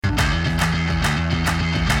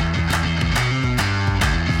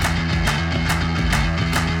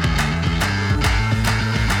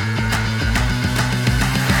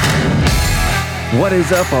What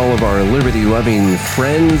is up, all of our liberty-loving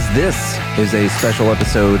friends? This is a special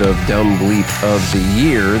episode of Dumb Bleep of the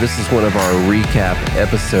Year. This is one of our recap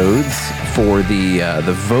episodes for the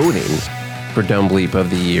voting for Dumb Bleep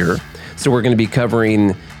of the Year. So we're going to be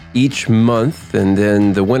covering each month, and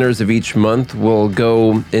then the winners of each month will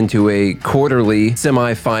go into a quarterly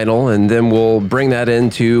semifinal, and then we'll bring that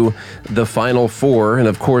into the final four. And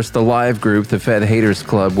of course, the live group, the Fed Haters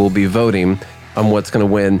Club, will be voting on what's going to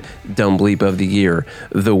win Dumb Bleep of the Year.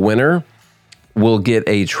 The winner will get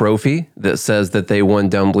a trophy that says that they won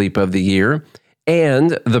Dumb Bleep of the Year,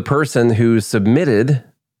 and the person who submitted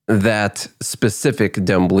that specific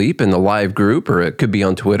Dumb Bleep in the live group, or it could be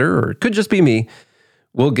on Twitter, or it could just be me,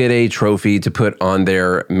 will get a trophy to put on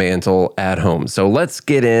their mantle at home. So let's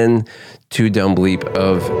get in to Dumb Bleep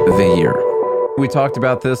of the Year. We talked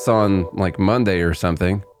about this on like Monday or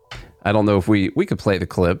something. I don't know if we could play the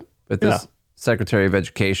clip, but this Secretary of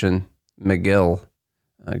Education, Miguel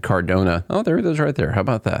Cardona. Oh, there it is right there. How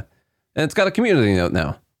about that? And it's got a community note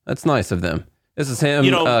now. That's nice of them. This is him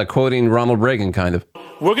quoting Ronald Reagan, kind of.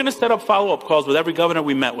 We're going to set up follow-up calls with every governor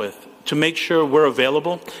we met with to make sure we're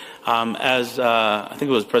available. As I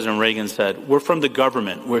think it was President Reagan said, we're from the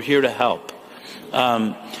government. We're here to help.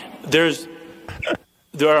 There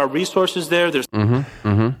are resources there. There's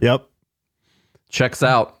Yep. Checks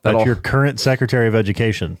out. That's your current Secretary of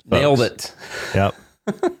Education. Folks. Nailed it. Yep.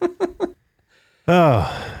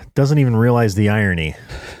 Doesn't even realize the irony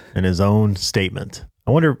in his own statement.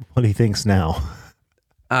 I wonder what he thinks now.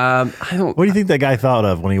 What do you think that guy thought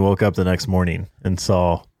of when he woke up the next morning and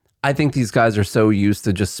saw? I think these guys are so used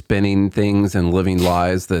to just spinning things and living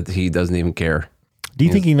lies that he doesn't even care. Do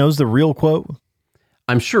you think he knows the real quote?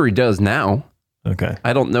 I'm sure he does now. Okay.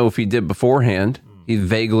 I don't know if he did beforehand. He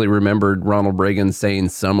vaguely remembered Ronald Reagan saying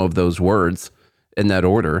some of those words in that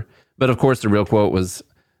order. But of course, the real quote was,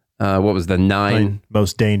 what was the nine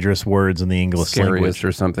most dangerous words in the English language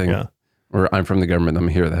or something? Yeah. Or I'm from the government, I'm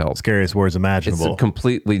here to help. Scariest words imaginable. It's a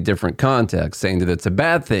completely different context, saying that it's a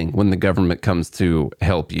bad thing when the government comes to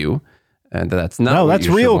help you. And that's not No, what that's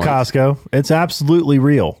you real, should want. Costco. It's absolutely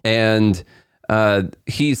real. And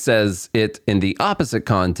he says it in the opposite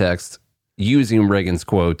context, using Reagan's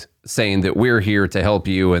quote, saying that we're here to help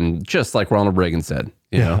you, and just like Ronald Reagan said,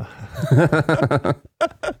 you know.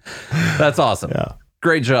 That's awesome. Yeah.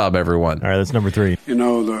 Great job, everyone. All right, that's number 3. You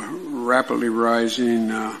know, the rapidly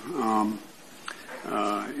rising I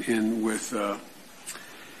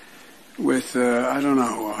don't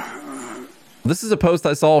know. This is a post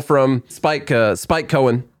I saw from Spike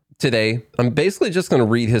Cohen today. I'm basically just going to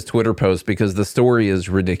read his Twitter post because the story is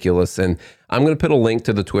ridiculous, and I'm going to put a link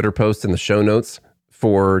to the Twitter post in the show notes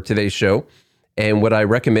for today's show. And what I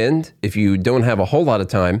recommend, if you don't have a whole lot of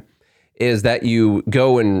time, is that you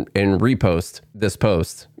go and repost this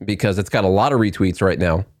post, because it's got a lot of retweets right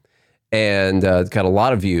now, and it's got a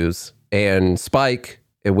lot of views. And Spike,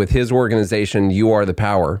 with his organization, You Are the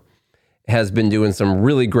Power, has been doing some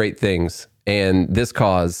really great things, and this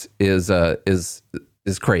cause is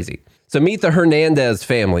crazy. So meet the Hernandez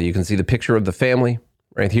family. You can see the picture of the family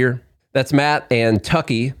right here. That's Matt and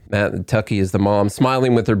Tucky. Matt and Tucky is the mom,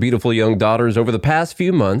 smiling with their beautiful young daughters. Over the past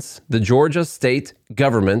few months, the Georgia state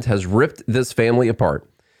government has ripped this family apart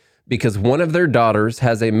because one of their daughters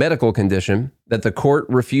has a medical condition that the court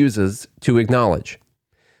refuses to acknowledge.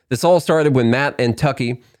 This all started when Matt and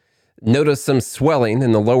Tucky noticed some swelling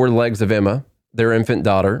in the lower legs of Emma, their infant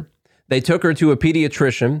daughter. They took her to a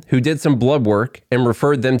pediatrician who did some blood work and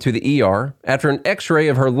referred them to the ER. After an x-ray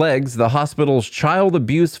of her legs, the hospital's child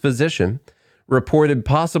abuse physician reported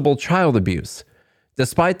possible child abuse,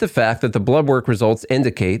 despite the fact that the blood work results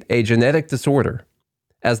indicate a genetic disorder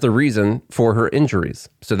as the reason for her injuries.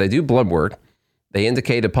 So they do blood work. They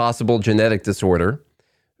indicate a possible genetic disorder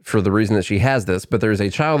for the reason that she has this, but there's a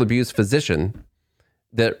child abuse physician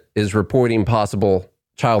that is reporting possible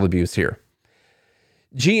child abuse here.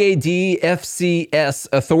 GADFCS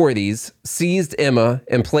authorities seized Emma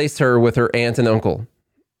and placed her with her aunt and uncle.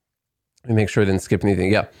 Let me make sure I didn't skip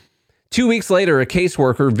anything. Yeah. 2 weeks later, a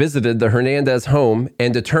caseworker visited the Hernandez home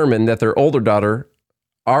and determined that their older daughter,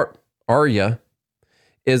 Arya,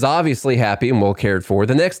 is obviously happy and well cared for.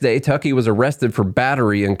 The next day, Tucky was arrested for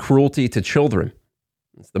battery and cruelty to children.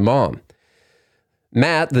 It's the mom.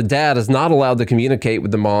 Matt, the dad, is not allowed to communicate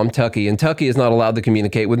with the mom, Tucky, and Tucky is not allowed to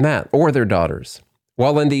communicate with Matt or their daughters.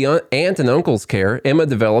 While in the aunt and uncle's care, Emma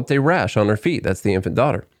developed a rash on her feet. That's the infant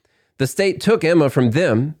daughter. The state took Emma from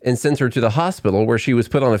them and sent her to the hospital, where she was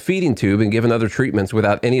put on a feeding tube and given other treatments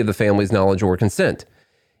without any of the family's knowledge or consent.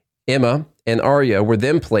 Emma and Arya were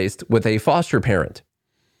then placed with a foster parent.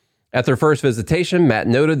 At their first visitation, Matt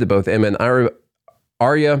noted that both Emma and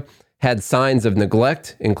Arya had signs of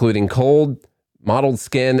neglect, including cold, mottled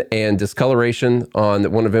skin, and discoloration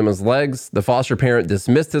on one of Emma's legs. The foster parent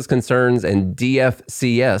dismissed his concerns, and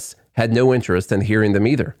DFCS had no interest in hearing them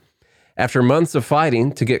either. After months of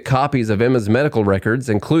fighting to get copies of Emma's medical records,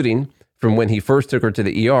 including from when he first took her to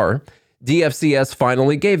the ER, DFCS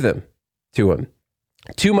finally gave them to him.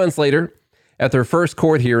 2 months later, at their first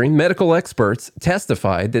court hearing, medical experts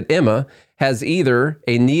testified that Emma has either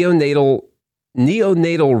a neonatal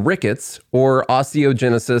rickets or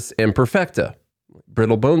osteogenesis imperfecta,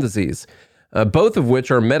 brittle bone disease, both of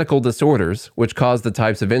which are medical disorders which cause the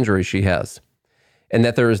types of injuries she has, and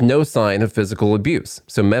that there is no sign of physical abuse.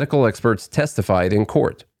 So medical experts testified in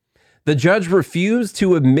court. The judge refused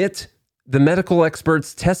to admit the medical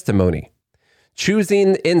experts' testimony,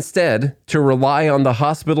 choosing instead to rely on the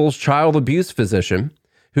hospital's child abuse physician,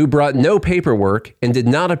 who brought no paperwork and did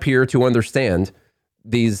not appear to understand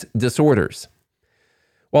these disorders.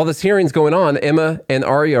 While this hearing's going on, Emma and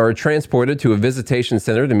Aria are transported to a visitation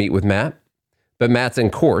center to meet with Matt, but Matt's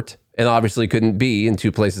in court and obviously couldn't be in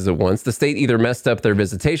two places at once. The state either messed up their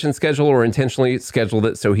visitation schedule or intentionally scheduled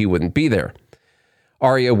it so he wouldn't be there.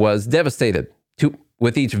 Aria was devastated.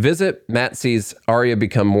 With each visit, Matt sees Aria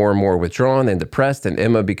become more and more withdrawn and depressed, and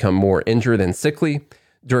Emma become more injured and sickly.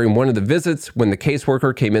 During one of the visits, when the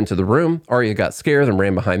caseworker came into the room, Aria got scared and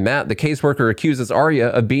ran behind Matt. The caseworker accuses Aria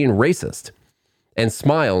of being racist and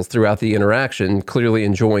smiles throughout the interaction, clearly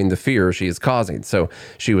enjoying the fear she is causing. So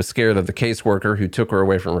she was scared of the caseworker who took her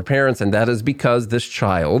away from her parents, and that is because this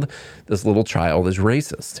little child, is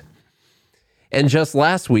racist. And just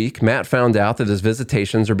last week, Matt found out that his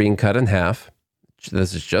visitations are being cut in half.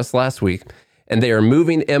 This is just last week. And they are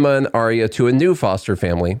moving Emma and Aria to a new foster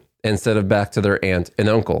family instead of back to their aunt and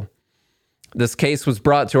uncle. This case was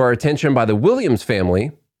brought to our attention by the Williams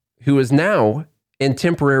family, who is now in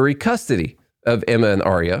temporary custody of Emma and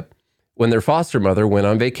Aria when their foster mother went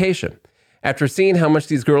on vacation. After seeing how much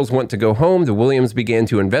these girls want to go home, the Williams began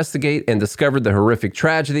to investigate and discovered the horrific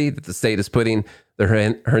tragedy that the state is putting the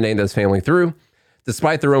Hernandez family through.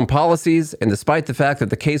 Despite their own policies, and despite the fact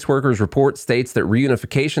that the caseworker's report states that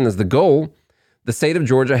reunification is the goal, the state of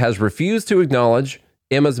Georgia has refused to acknowledge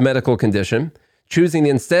Emma's medical condition, choosing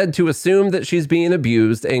instead to assume that she's being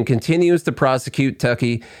abused, and continues to prosecute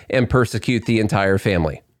Tucky and persecute the entire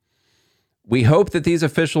family. We hope that these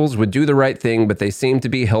officials would do the right thing, but they seem to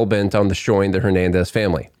be hell-bent on destroying the Hernandez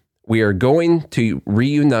family. We are going to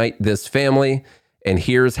reunite this family, and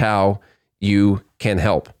here's how you can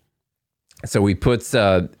help. So we put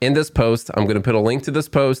in this post, I'm going to put a link to this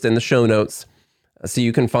post in the show notes so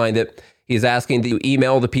you can find it. He's asking that you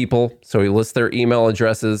email the people. So he lists their email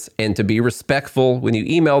addresses, and to be respectful when you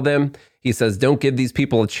email them. He says, don't give these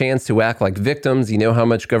people a chance to act like victims. You know how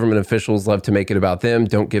much government officials love to make it about them.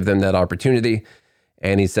 Don't give them that opportunity.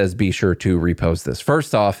 And he says, be sure to repost this.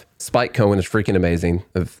 First off, Spike Cohen is freaking amazing.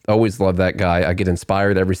 I've always loved that guy. I get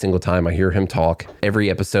inspired every single time I hear him talk. Every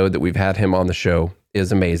episode that we've had him on the show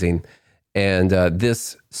is amazing. And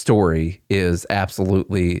this story is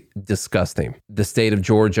absolutely disgusting. The state of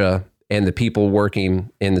Georgia and the people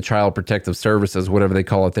working in the Child Protective Services, whatever they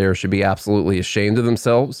call it there, should be absolutely ashamed of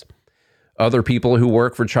themselves. Other people who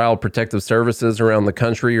work for Child Protective Services around the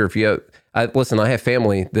country, or if you have, listen, I have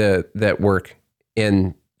family that work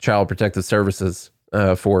in Child Protective Services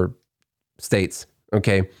for states,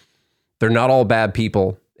 okay? They're not all bad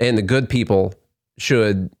people, and the good people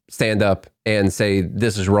should stand up and say,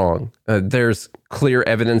 this is wrong. There's clear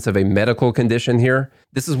evidence of a medical condition here.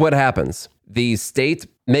 This is what happens. The state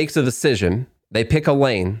makes a decision. They pick a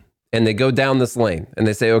lane and they go down this lane and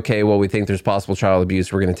they say, okay, well, we think there's possible child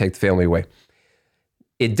abuse. We're going to take the family away.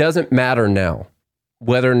 It doesn't matter now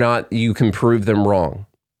whether or not you can prove them wrong.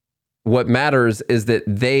 What matters is that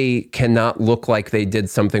they cannot look like they did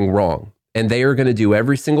something wrong. And they are going to do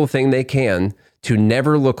every single thing they can to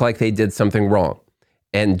never look like they did something wrong.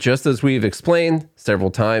 And just as we've explained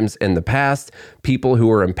several times in the past, people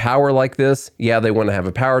who are in power like this, yeah, they want to have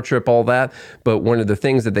a power trip, all that. But one of the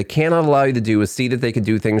things that they cannot allow you to do is see that they can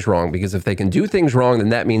do things wrong. Because if they can do things wrong, then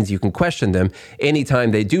that means you can question them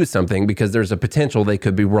anytime they do something, because there's a potential they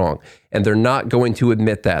could be wrong. And they're not going to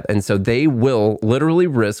admit that. And so they will literally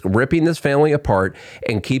risk ripping this family apart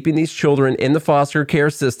and keeping these children in the foster care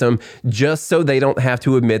system just so they don't have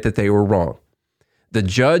to admit that they were wrong. The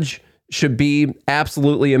judge should be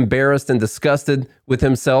absolutely embarrassed and disgusted with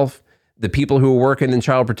himself. The people who are working in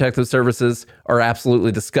Child Protective Services are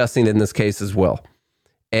absolutely disgusting in this case as well.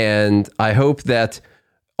 And I hope that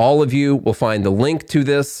all of you will find the link to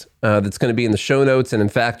this that's going to be in the show notes. And in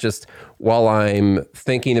fact, just while I'm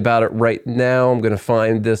thinking about it right now, I'm going to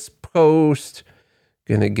find this post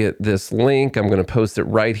Going to get this link. I'm going to post it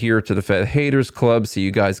right here to the Fed Haters Club, so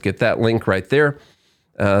you guys get that link right there.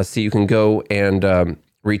 So you can go and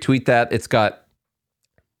retweet that.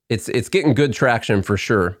 It's getting good traction for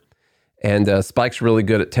sure. And Spike's really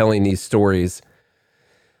good at telling these stories.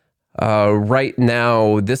 Right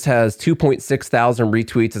now, this has 2.6 thousand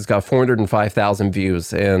retweets. It's got 405,000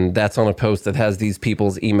 views, and that's on a post that has these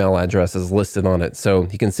people's email addresses listed on it. So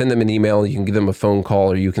you can send them an email, you can give them a phone call,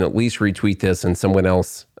 or you can at least retweet this, and someone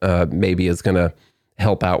else maybe is going to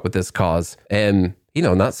help out with this cause. And,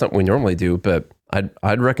 not something we normally do, but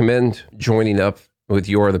I'd recommend joining up with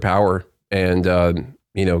You Are the Power and,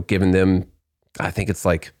 giving them, I think it's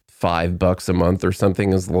like $5 a month or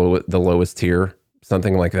something is the lowest tier.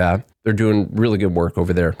 Something like that. They're doing really good work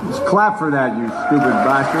over there. Just clap for that, you stupid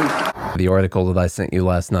bastard. The article that I sent you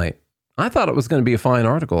last night. I thought it was going to be a fine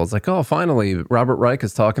article. It's like, oh, finally, Robert Reich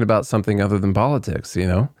is talking about something other than politics,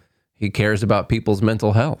 He cares about people's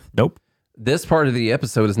mental health. Nope. This part of the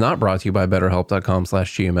episode is not brought to you by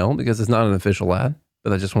BetterHelp.com/GML because it's not an official ad,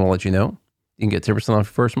 but I just want to let you know you can get 10% off your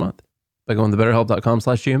first month by going to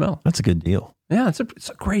BetterHelp.com/GML. That's a good deal. Yeah, it's a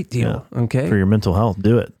great deal. Yeah. Okay. For your mental health,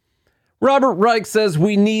 do it. Robert Reich says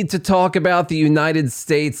we need to talk about the United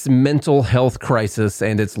States mental health crisis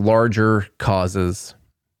and its larger causes.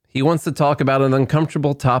 He wants to talk about an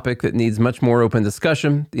uncomfortable topic that needs much more open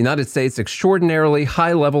discussion: the United States' extraordinarily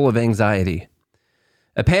high level of anxiety.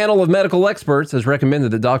 A panel of medical experts has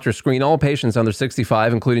recommended that doctors screen all patients under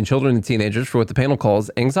 65, including children and teenagers, for what the panel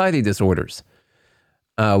calls anxiety disorders.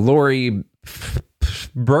 Lori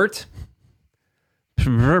Burt,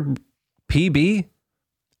 PB?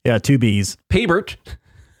 Yeah, 2 B's. Pebert.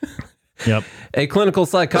 Yep. A clinical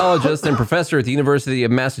psychologist and professor at the University of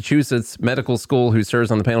Massachusetts Medical School who serves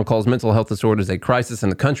on the panel calls mental health disorders a crisis in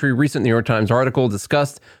the country. Recent New York Times article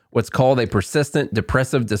discussed what's called a persistent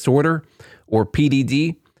depressive disorder, or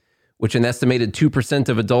PDD, which an estimated 2%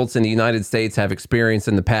 of adults in the United States have experienced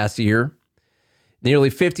in the past year. Nearly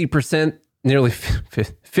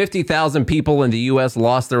 50,000 people in the U.S.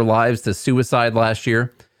 lost their lives to suicide last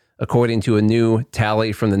year, according to a new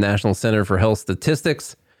tally from the National Center for Health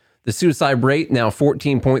Statistics. The suicide rate, now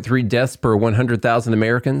 14.3 deaths per 100,000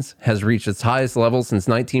 Americans, has reached its highest level since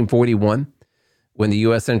 1941, when the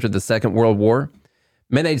U.S. entered the Second World War.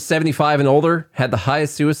 Men aged 75 and older had the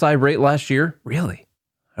highest suicide rate last year. Really?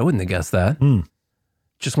 I wouldn't have guessed that.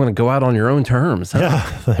 Just want to go out on your own terms. Huh?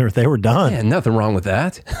 Yeah, they were done. Yeah, nothing wrong with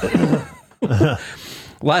that.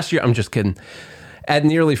 Last year, I'm just kidding. At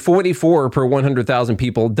nearly 44 per 100,000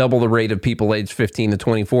 people, double the rate of people aged 15 to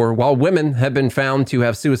 24. While women have been found to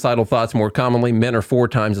have suicidal thoughts more commonly, men are 4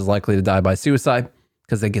 times as likely to die by suicide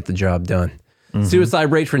because they get the job done. Mm-hmm.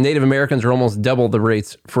 Suicide rates for Native Americans are almost double the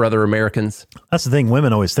rates for other Americans. That's the thing.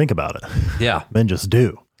 Women always think about it. Yeah. Men just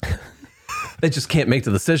do. They just can't make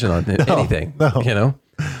the decision on anything. No.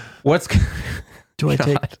 Do I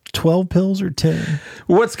take 12 pills or 10?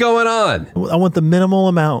 What's going on? I want the minimal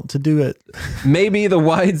amount to do it. Maybe the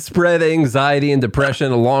widespread anxiety and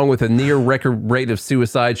depression, along with a near record rate of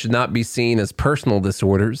suicide, should not be seen as personal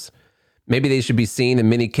disorders. Maybe they should be seen in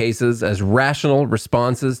many cases as rational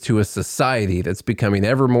responses to a society that's becoming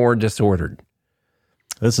ever more disordered.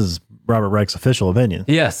 This is Robert Reich's official opinion.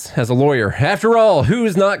 Yes, as a lawyer. After all,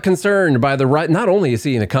 who's not concerned by the right? Not only is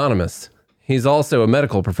he an economist, he's also a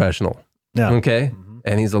medical professional. Yeah. Okay. Mm-hmm.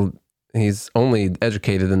 And he's only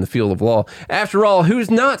educated in the field of law. After all, who's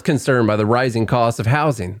not concerned by the rising costs of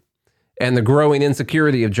housing and the growing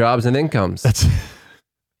insecurity of jobs and incomes?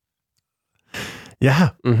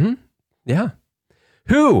 Yeah. Mm-hmm. Yeah.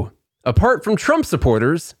 Who, apart from Trump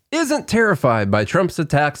supporters, isn't terrified by Trump's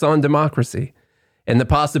attacks on democracy and the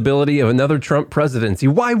possibility of another Trump presidency?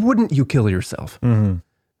 Why wouldn't you kill yourself? Mm-hmm.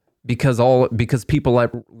 Because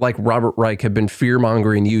people like Robert Reich have been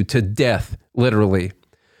fear-mongering you to death, literally.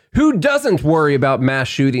 Who doesn't worry about mass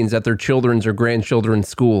shootings at their children's or grandchildren's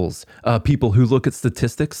schools? People who look at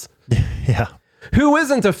statistics? Yeah. Who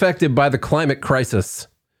isn't affected by the climate crisis?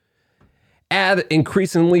 Add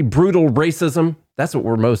increasingly brutal racism. That's what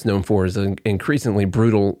we're most known for, is an increasingly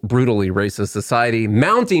brutally racist society.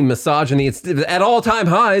 Mounting misogyny. It's at all-time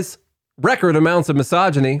highs. Record amounts of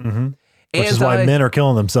misogyny. Mm-hmm. Which is why men are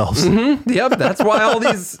killing themselves. Mm-hmm, yep, that's why all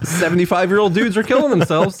these 75-year-old dudes are killing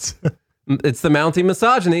themselves. It's the mounting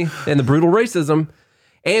misogyny and the brutal racism,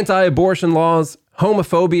 anti-abortion laws,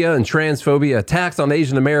 homophobia and transphobia, attacks on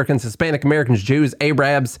Asian Americans, Hispanic Americans, Jews,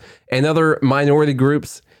 Arabs, and other minority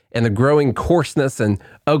groups, and the growing coarseness and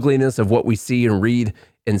ugliness of what we see and read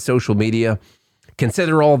in social media.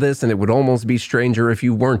 Consider all this, and it would almost be stranger if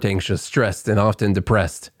you weren't anxious, stressed, and often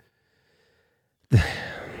depressed.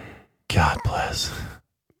 God bless.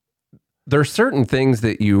 there are certain things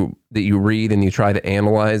that you read and you try to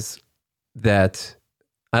analyze that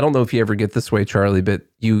I don't know if you ever get this way, Charlie, but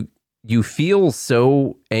you feel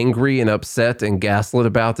so angry and upset and gaslit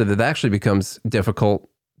about it, it actually becomes difficult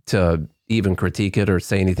to even critique it or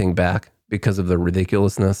say anything back because of the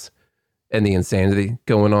ridiculousness and the insanity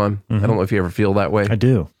going on. Mm-hmm. I don't know if you ever feel that way. I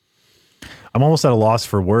do. I'm almost at a loss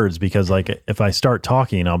for words because like if I start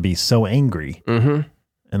talking, I'll be so angry. Mm-hmm.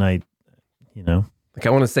 And I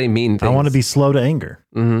want to say mean things. I want to be slow to anger.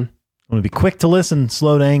 Mm-hmm. I want to be quick to listen,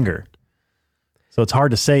 slow to anger. So it's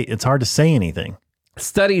hard to say anything.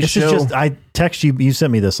 Studies show. Is just, I text you. You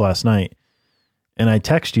sent me this last night, and I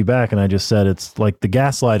text you back, and I just said it's like the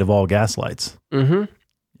gaslight of all gaslights. Mm-hmm.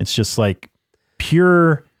 It's just like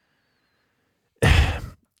pure.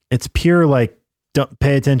 It's pure. Like don't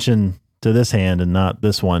pay attention to this hand and not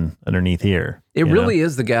this one underneath here. It really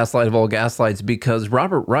is the gaslight of all gaslights because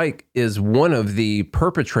Robert Reich is one of the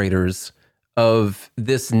perpetrators of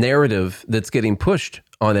this narrative that's getting pushed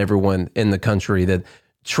on everyone in the country that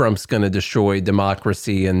Trump's going to destroy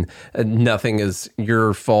democracy and nothing is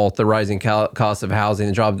your fault. The rising cost of housing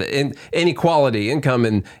and job, inequality, income,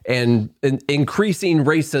 and increasing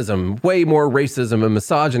racism. Way more racism and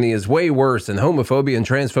misogyny is way worse, and homophobia and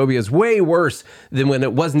transphobia is way worse than when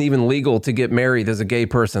it wasn't even legal to get married as a gay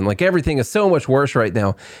person. Like everything is so much worse right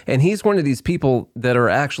now. And he's one of these people that are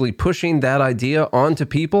actually pushing that idea onto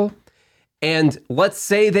people. And let's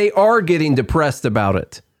say they are getting depressed about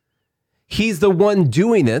it. He's the one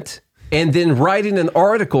doing it and then writing an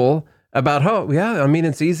article about,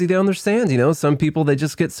 it's easy to understand. Some people, they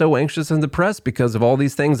just get so anxious and depressed because of all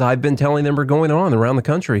these things I've been telling them are going on around the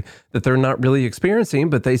country that they're not really experiencing,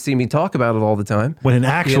 but they see me talk about it all the time. When in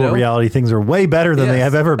actual reality, things are way better than they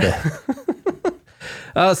have ever been.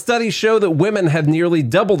 Studies show that women have nearly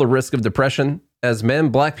double the risk of depression as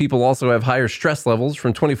men. Black people also have higher stress levels.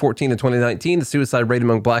 From 2014 to 2019, the suicide rate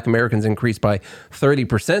among Black Americans increased by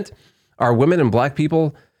 30%. Are women and Black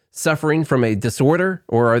people suffering from a disorder,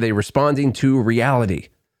 or are they responding to reality,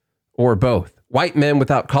 or both? White men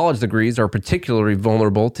without college degrees are particularly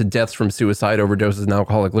vulnerable to deaths from suicide, overdoses, and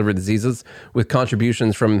alcoholic liver diseases, with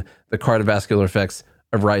contributions from the cardiovascular effects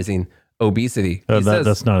of rising obesity.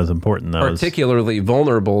 That's not as important, though. Particularly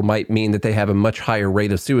vulnerable might mean that they have a much higher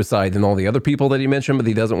rate of suicide than all the other people that he mentioned, but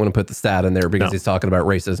he doesn't want to put the stat in there because he's talking about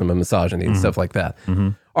racism and misogyny and stuff like that. Mm-hmm.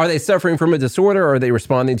 Are they suffering from a disorder, or are they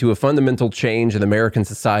responding to a fundamental change in American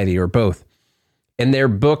society, or both? In their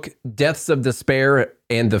book, Deaths of Despair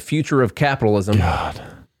and the Future of Capitalism,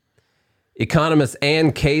 economists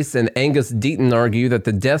Ann Case and Angus Deaton argue that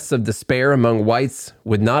the deaths of despair among whites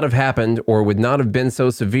would not have happened or would not have been so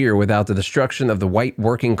severe without the destruction of the white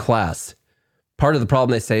working class. Part of the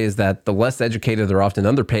problem, they say, is that the less educated are often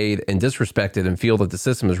underpaid and disrespected and feel that the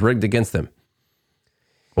system is rigged against them.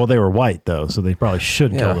 Well, they were white, though, so they probably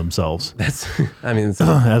should kill themselves.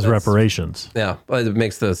 As reparations. Yeah, but it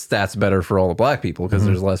makes the stats better for all the Black people because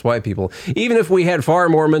there's less white people. Even if we had far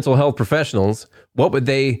more mental health professionals, what would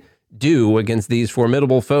they do against these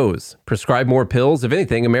formidable foes? Prescribe more pills? If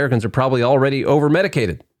anything, Americans are probably already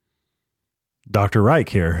over-medicated. Dr. Reich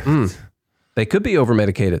here. They could be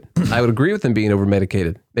over-medicated. I would agree with them being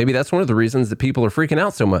over-medicated. Maybe that's one of the reasons that people are freaking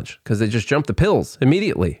out so much, because they just jump the pills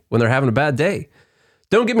immediately when they're having a bad day.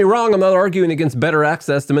 Don't get me wrong, I'm not arguing against better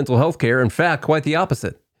access to mental health care. In fact, quite the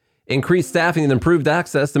opposite. Increased staffing and improved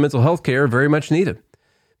access to mental health care are very much needed.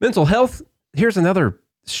 Mental health, here's another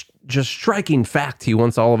just striking fact he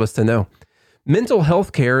wants all of us to know. Mental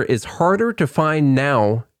health care is harder to find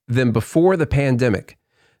now than before the pandemic.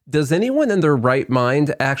 Does anyone in their right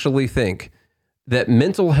mind actually think that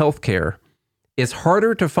mental health care is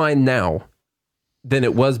harder to find now than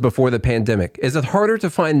it was before the pandemic? Is it harder to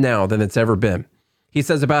find now than it's ever been? He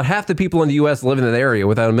says about half the people in the U.S. live in an area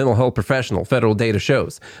without a mental health professional, federal data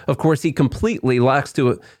shows. Of course, he completely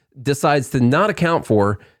decides to not account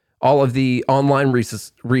for all of the online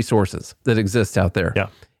resources that exist out there. Yeah,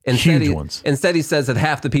 huge ones. Instead, he says that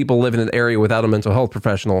half the people live in an area without a mental health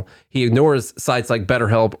professional. He ignores sites like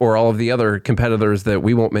BetterHelp or all of the other competitors that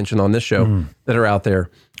we won't mention on this show that are out there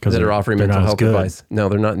that are offering mental health advice. No,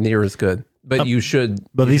 they're not near as good. But you should.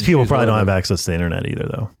 But these people probably don't have access to the internet either,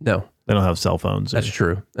 though. No. They don't have cell phones. That's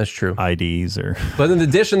true. IDs or. But in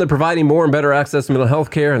addition to providing more and better access to mental health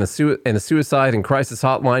care and a suicide and crisis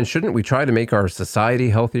hotline, shouldn't we try to make our society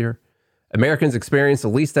healthier? Americans experience the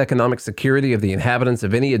least economic security of the inhabitants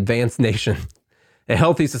of any advanced nation. A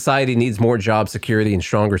healthy society needs more job security and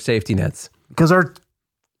stronger safety nets. Because our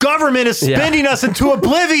government is spending us into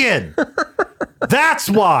oblivion. That's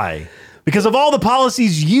why. Because of all the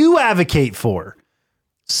policies you advocate for.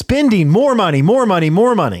 Spending more money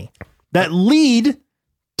that lead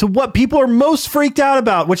to what people are most freaked out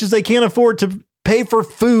about, which is they can't afford to pay for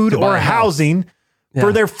food or housing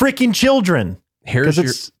for their freaking children. Because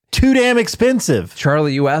it's too damn expensive.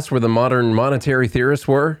 Charlie, you asked where the modern monetary theorists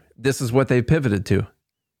were. This is what they pivoted to.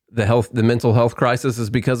 The mental health crisis is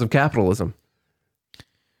because of capitalism.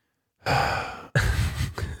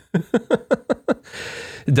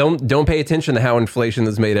 Don't pay attention to how inflation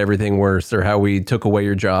has made everything worse, or how we took away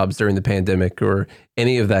your jobs during the pandemic, or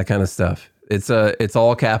any of that kind of stuff. It's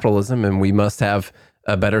all capitalism, and we must have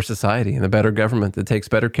a better society and a better government that takes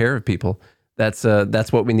better care of people. That's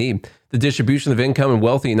what we need. The distribution of income and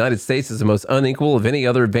wealth in the United States is the most unequal of any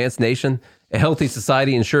other advanced nation. A healthy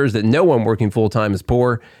society ensures that no one working full-time is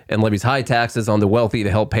poor and levies high taxes on the wealthy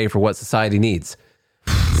to help pay for what society needs.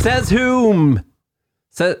 Says whom?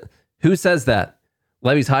 Who says that?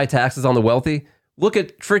 Levies high taxes on the wealthy? Look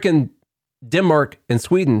at freaking Denmark and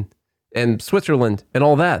Sweden and Switzerland and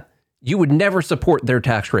all that. You would never support their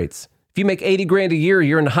tax rates. If you make 80 grand a year,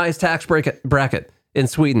 you're in the highest tax bracket in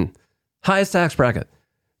Sweden. Highest tax bracket.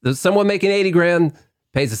 Someone making 80 grand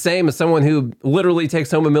pays the same as someone who literally takes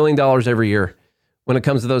home $1 million every year when it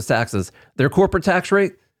comes to those taxes. Their corporate tax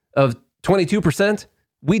rate of 22%,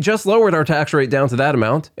 we just lowered our tax rate down to that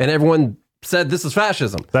amount, and everyone said this is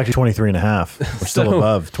fascism. It's actually 23.5. We're still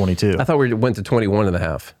above 22. I thought we went to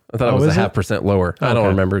 21.5. I thought it was a 0.5% lower. I don't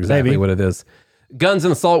remember exactly what it is. Guns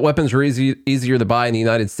and assault weapons are easier to buy in the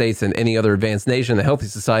United States than any other advanced nation. A healthy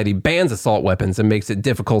society bans assault weapons and makes it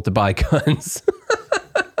difficult to buy guns.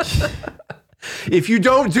 If you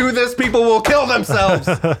don't do this, people will kill themselves.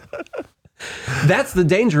 That's the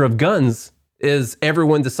danger of guns, is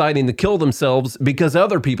everyone deciding to kill themselves because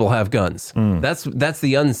other people have guns. That's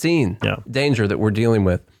the unseen danger that we're dealing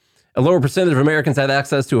with. A lower percentage of Americans have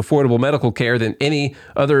access to affordable medical care than any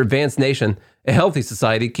other advanced nation. A healthy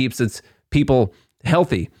society keeps its people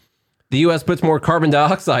healthy. The U.S. puts more carbon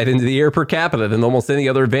dioxide into the air per capita than almost any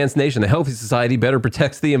other advanced nation. A healthy society better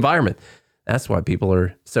protects the environment. That's why people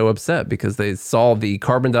are so upset, because they saw the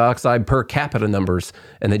carbon dioxide per capita numbers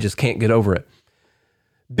and they just can't get over it.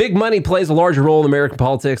 Big money plays a larger role in American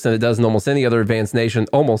politics than it does in almost any other advanced nation.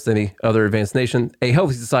 A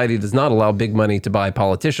healthy society does not allow big money to buy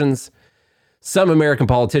politicians. Some American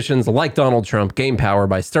politicians, like Donald Trump, gain power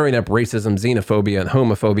by stirring up racism, xenophobia, and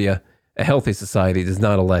homophobia. A healthy society does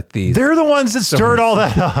not elect these. They're the ones that stirred all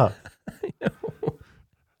that up.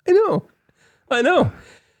 I know.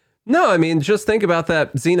 No, I mean, just think about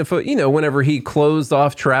that xenophobia. Whenever he closed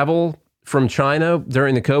off travel from China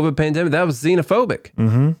during the COVID pandemic, that was xenophobic.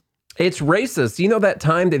 Mm-hmm. It's racist. You know that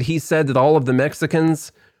time that he said that all of the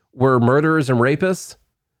Mexicans were murderers and rapists?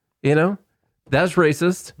 That's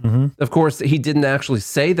racist. Mm-hmm. Of course, he didn't actually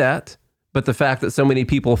say that, but the fact that so many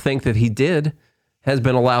people think that he did has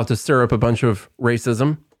been allowed to stir up a bunch of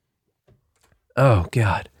racism. Oh,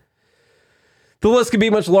 God. The list could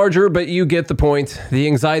be much larger, but you get the point. The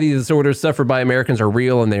anxiety disorders suffered by Americans are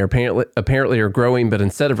real, and they apparently are growing, but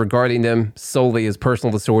instead of regarding them solely as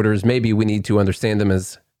personal disorders, maybe we need to understand them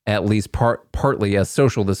as at least partly as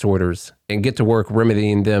social disorders and get to work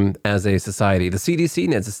remedying them as a society. The CDC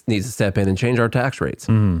needs to step in and change our tax rates.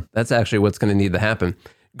 That's actually what's going to need to happen.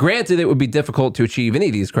 Granted, it would be difficult to achieve any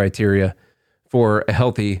of these criteria for a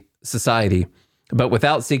healthy society, but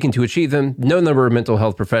without seeking to achieve them, no number of mental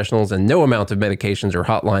health professionals and no amount of medications or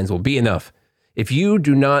hotlines will be enough. If you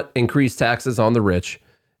do not increase taxes on the rich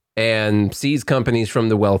and seize companies from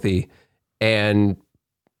the wealthy and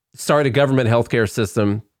start a government healthcare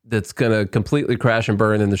system that's going to completely crash and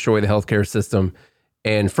burn and destroy the healthcare system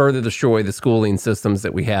and further destroy the schooling systems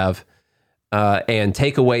that we have, and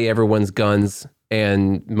take away everyone's guns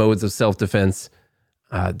and modes of self-defense,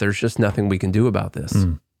 there's just nothing we can do about this.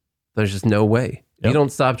 There's just no way. Yep. You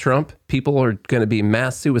don't stop Trump, people are going to be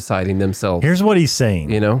mass suiciding themselves. Here's what he's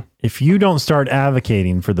saying. If you don't start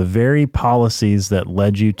advocating for the very policies that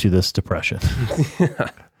led you to this depression,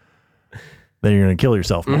 then you're going to kill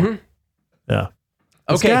yourself more. Mm-hmm. Yeah.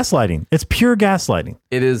 It's gaslighting. It's pure gaslighting.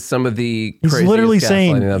 It is some of the He's craziest literally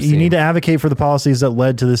saying I've you seen. need to advocate for the policies that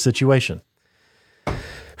led to this situation.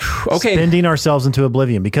 Spending ourselves into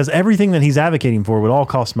oblivion, because everything that he's advocating for would all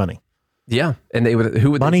cost money. Yeah, and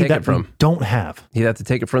who would money they take it from? We don't have. You'd have to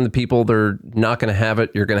take it from the people. They're not going to have it.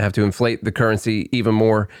 You're going to have to inflate the currency even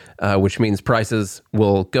more, which means prices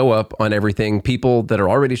will go up on everything. People that are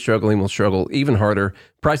already struggling will struggle even harder.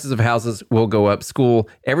 Prices of houses will go up. School,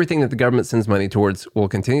 everything that the government sends money towards will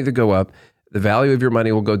continue to go up. The value of your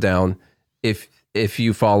money will go down if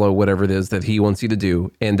you follow whatever it is that he wants you to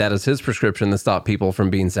do. And that is his prescription to stop people from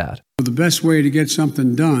being sad. The best way to get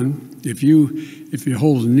something done, if it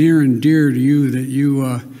holds near and dear to you that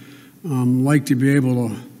you like to be able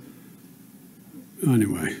to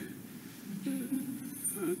Anyway,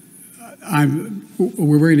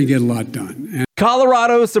 we're going to get a lot done. And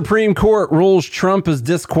Colorado Supreme Court rules Trump is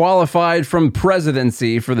disqualified from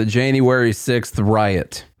presidency for the January 6th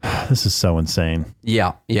riot. This is so insane.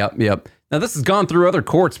 Yep. Now, this has gone through other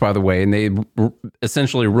courts, by the way, and they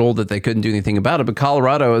essentially ruled that they couldn't do anything about it. But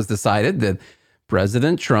Colorado has decided that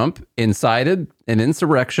President Trump incited an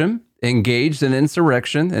insurrection, engaged in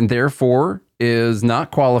insurrection, and therefore is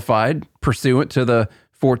not qualified pursuant to the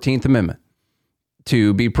 14th Amendment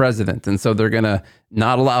to be president. And so they're going to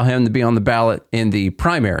not allow him to be on the ballot in the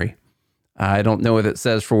primary. I don't know what it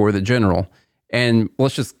says for the general. And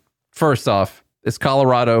let's just, first off, it's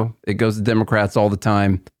Colorado. It goes to Democrats all the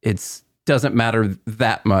time. It doesn't matter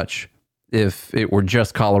that much if it were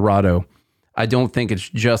just Colorado. I don't think it's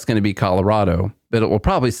just going to be Colorado, but it will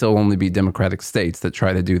probably still only be Democratic states that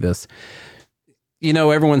try to do this. You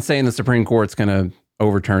know, everyone's saying the Supreme Court's going to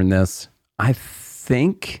overturn this. I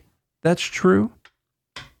think that's true.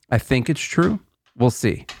 I think it's true. We'll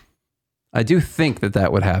see. I do think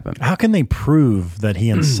that would happen. How can they prove that he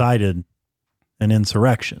incited an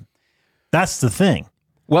insurrection? That's the thing.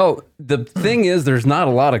 Well, the thing is, there's not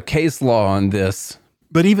a lot of case law on this.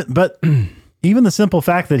 But even the simple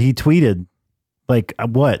fact that he tweeted,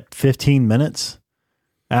 15 minutes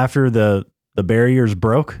after the barriers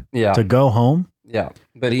broke to go home. Yeah,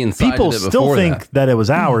 but he incited people it before still think that it was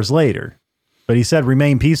hours later. But he said,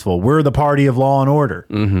 remain peaceful. We're the party of law and order.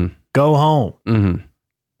 Mm-hmm. Go home. Mm-hmm.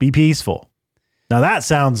 Be peaceful. Now that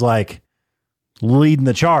sounds like leading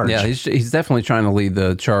the charge. Yeah, he's definitely trying to lead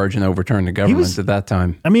the charge and overturn the government at that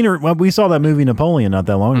time. I mean, we saw that movie Napoleon not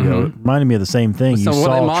that long ago. It reminded me of the same thing. So you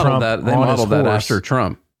saw Trump they modeled that after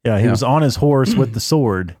Trump. Yeah, he was on his horse with the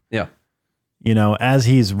sword. Yeah. You know, as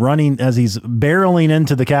he's barreling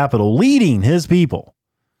into the Capitol, leading his people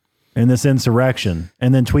in this insurrection,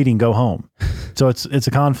 and then tweeting, go home. So it's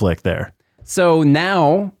a conflict there. So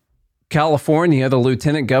now California, the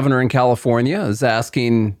lieutenant governor in California, is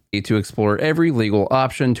asking to explore every legal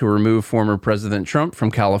option to remove former President Trump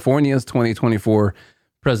from California's 2024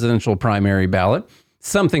 presidential primary ballot.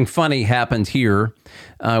 Something funny happened here,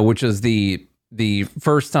 which is the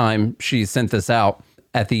first time she sent this out.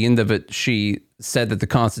 At the end of it, she said that the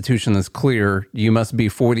Constitution is clear. You must be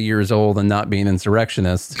 40 years old and not be an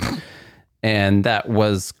insurrectionist. And that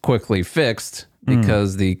was quickly fixed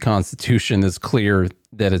because the Constitution is clear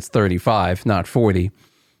that it's 35, not 40.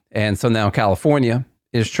 And so now California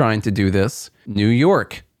is trying to do this. New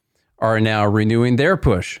York are now renewing their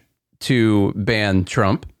push to ban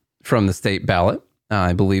Trump from the state ballot.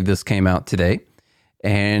 I believe this came out today.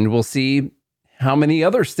 And we'll see how many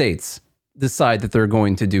other states decide that they're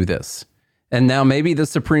going to do this. And now maybe the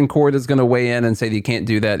Supreme Court is going to weigh in and say that you can't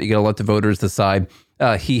do that. You got to let the voters decide.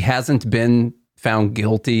 He hasn't been found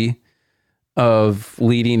guilty of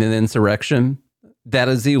leading an insurrection. That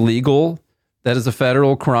is illegal. That is a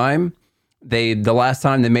federal crime. The last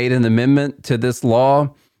time they made an amendment to this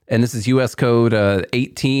law, and this is U.S. Code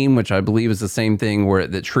 18, which I believe is the same thing where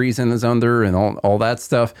the treason is under and all that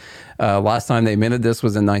stuff. Last time they amended this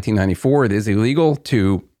was in 1994. It is illegal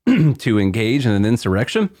to engage in an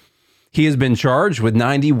insurrection. He has been charged with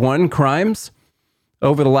 91 crimes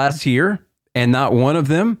over the last year, and not one of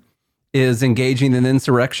them is engaging in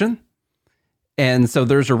insurrection. And so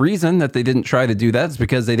there's a reason that they didn't try to do that. It's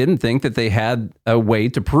because they didn't think that they had a way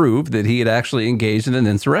to prove that he had actually engaged in an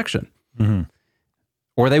insurrection. Mm-hmm.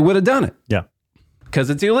 Or they would have done it. Yeah. Because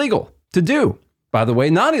it's illegal to do. By the way,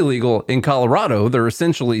 not illegal in Colorado. They're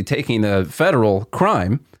essentially taking a federal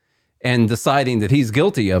crime and deciding that he's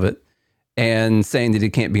guilty of it and saying that he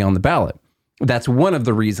can't be on the ballot. That's one of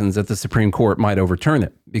the reasons that the Supreme Court might overturn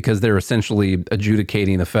it, because they're essentially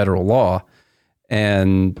adjudicating a federal law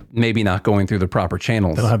and maybe not going through the proper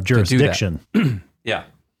channels. They'll have jurisdiction. Yeah.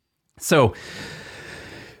 So,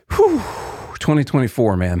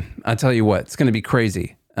 2024, man. I tell you what, it's going to be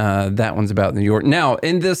crazy. That one's about New York. Now,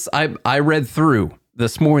 in this, I read through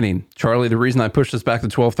this morning, Charlie, the reason I pushed this back to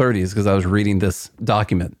 12:30 is because I was reading this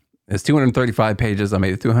document. It's 235 pages. I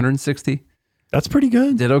made it through 160. That's pretty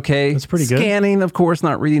good. Did okay. That's pretty good. Scanning, of course,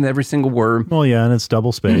 not reading every single word. Well, yeah, and it's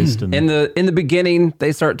double spaced. And in the beginning,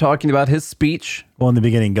 they start talking about his speech. Well, in the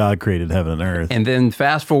beginning, God created heaven and earth. And then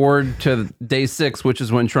fast forward to day 6, which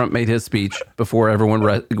is when Trump made his speech before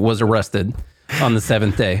everyone was arrested on the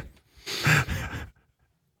 7th day.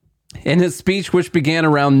 In his speech, which began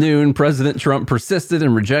around noon, President Trump persisted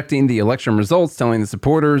in rejecting the election results, telling the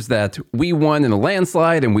supporters that we won in a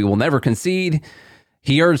landslide and we will never concede.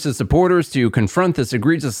 He urged his supporters to confront this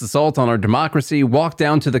egregious assault on our democracy, walk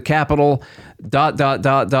down to the Capitol, ...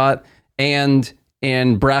 and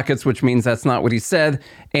in brackets, which means that's not what he said,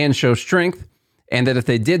 and show strength. and that if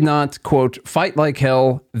they did not, quote, fight like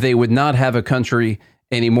hell, they would not have a country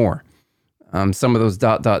anymore. Some of those ...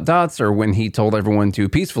 are when he told everyone to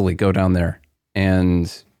peacefully go down there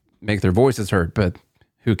and make their voices heard, but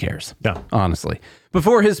who cares? Yeah. Honestly.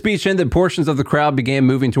 Before his speech ended, portions of the crowd began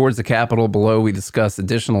moving towards the Capitol. Below, we discussed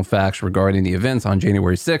additional facts regarding the events on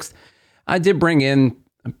January 6th. I did bring in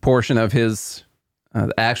a portion of his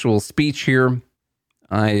actual speech here.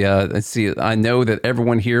 I know that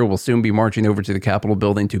everyone here will soon be marching over to the Capitol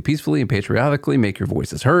building to peacefully and patriotically make your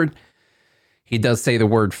voices heard. He does say the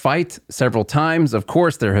word fight several times. Of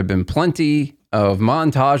course, there have been plenty of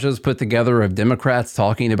montages put together of Democrats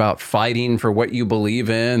talking about fighting for what you believe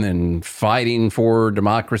in and fighting for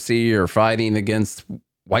democracy or fighting against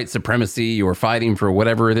white supremacy or fighting for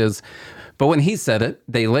whatever it is. But when he said it,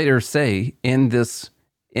 they later say in this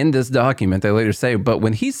document, but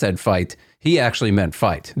when he said fight, he actually meant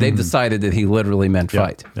fight. They've decided that he literally meant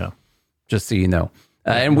fight. Yeah. Just so you know.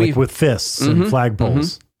 And with fists and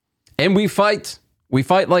flagpoles. And we fight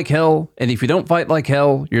like hell. And if you don't fight like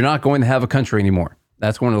hell, you're not going to have a country anymore.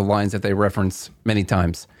 That's one of the lines that they reference many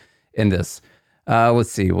times in this.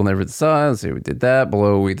 Let's see. We'll never decide. Let's see. We did that.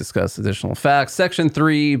 Below, we discussed additional facts. Section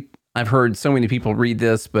 3. I've heard so many people read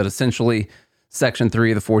this, but essentially, Section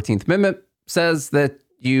 3 of the 14th Amendment says that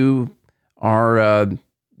you are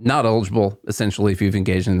not eligible, essentially, if you've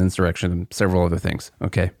engaged in insurrection and several other things.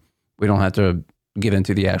 Okay. We don't have to get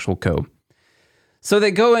into the actual code. So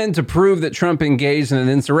they go in to prove that Trump engaged in an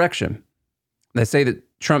insurrection. They say that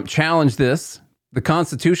Trump challenged this. The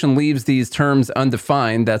Constitution leaves these terms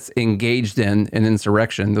undefined. That's engaged in an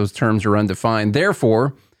insurrection. Those terms are undefined.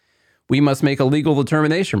 Therefore, we must make a legal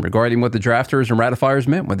determination regarding what the drafters and ratifiers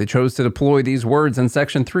meant when they chose to deploy these words in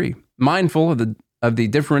Section 3. Mindful of the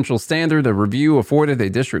differential standard of review afforded a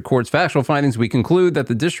district court's factual findings, we conclude that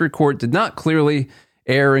the district court did not clearly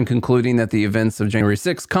err in concluding that the events of January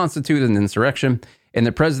 6th constituted an insurrection and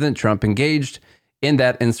that President Trump engaged in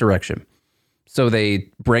that insurrection. So they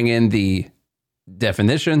bring in the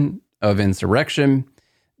definition of insurrection.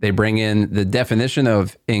 They bring in the definition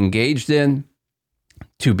of engaged in,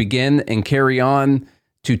 to begin and carry on,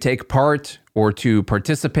 to take part or to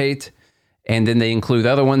participate. And then they include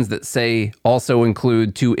other ones that say also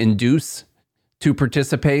include to induce to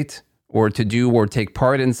participate or to do or take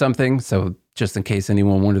part in something. So just in case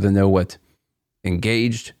anyone wanted to know what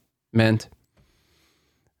engaged meant.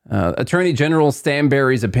 Attorney General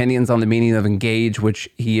Stanberry's opinions on the meaning of engage, which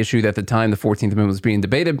he issued at the time the 14th Amendment was being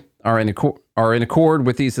debated, are in accord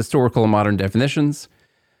with these historical and modern definitions.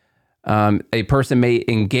 A person may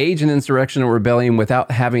engage in insurrection or rebellion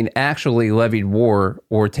without having actually levied war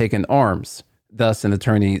or taken arms. Thus, in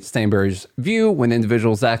Attorney Stanberry's view, when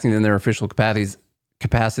individuals acting in their official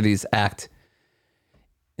capacities act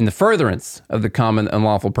in the furtherance of the common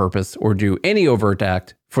unlawful purpose or do any overt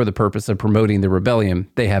act for the purpose of promoting the rebellion,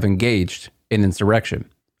 they have engaged in insurrection.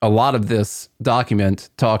 A lot of this document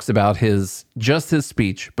talks about his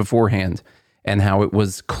speech beforehand and how it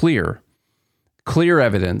was clear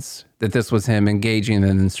evidence that this was him engaging in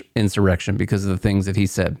an insurrection because of the things that he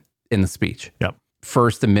said in the speech. Yep.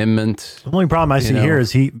 First Amendment. The only problem I see here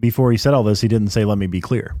is before he said all this, he didn't say, let me be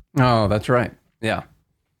clear. Oh, that's right. Yeah.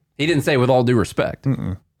 He didn't say with all due respect.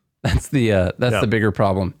 That's the bigger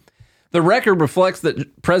problem. The record reflects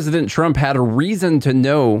that President Trump had reason to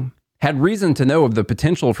know of the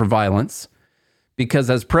potential for violence because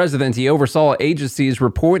as president, he oversaw agencies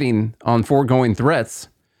reporting on foregoing threats.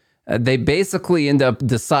 They basically end up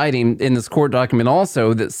deciding in this court document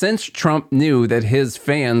also that since Trump knew that his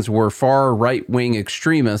fans were far right-wing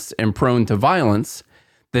extremists and prone to violence,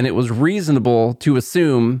 then it was reasonable to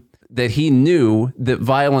assume that he knew that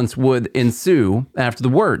violence would ensue after the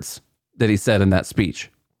words that he said in that speech.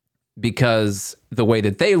 Because the way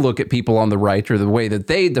that they look at people on the right or the way that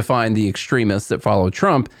they define the extremists that follow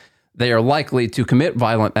Trump, they are likely to commit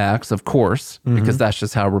violent acts, of course, because that's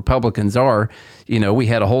just how Republicans are. You know, we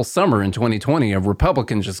had a whole summer in 2020 of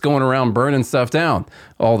Republicans just going around burning stuff down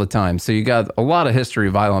all the time. So you got a lot of history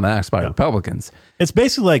of violent acts by Republicans. It's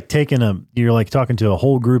basically like you're like talking to a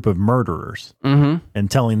whole group of murderers and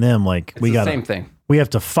telling them like, same thing. We have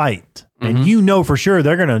to fight. And you know for sure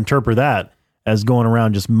they're going to interpret that as going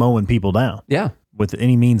around just mowing people down. Yeah. With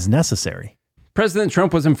any means necessary. President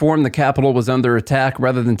Trump was informed the Capitol was under attack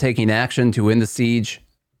rather than taking action to end the siege.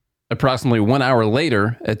 Approximately 1 hour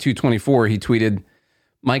later, at 2:24, he tweeted,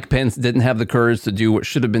 Mike Pence didn't have the courage to do what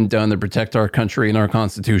should have been done to protect our country and our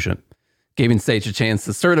Constitution, giving states a chance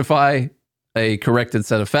to certify a corrected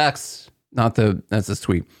set of facts. That's his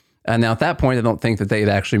tweet. And now at that point, I don't think that they had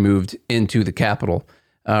actually moved into the Capitol.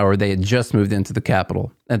 or they had just moved into the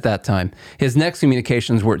Capitol at that time. His next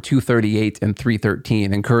communications were at 2:38 and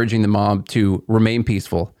 3:13, encouraging the mob to remain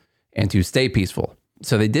peaceful and to stay peaceful.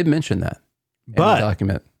 So they did mention that in the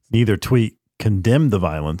document. Neither tweet condemned the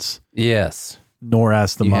violence. Yes. Nor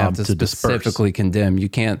asked the mob to specifically disperse. condemn. You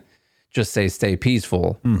can't just say stay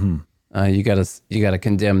peaceful. Mm-hmm. You gotta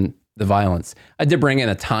condemn the violence. I did bring in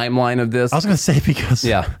a timeline of this. I was going to say, because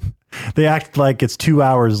yeah, they act like it's 2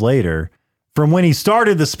 hours later from when he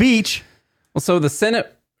started the speech. Well, so the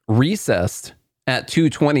Senate recessed at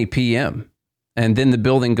 2:20 p.m. and then the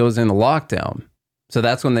building goes into lockdown. So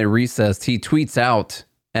that's when they recessed. He tweets out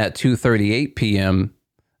at 2:38 p.m.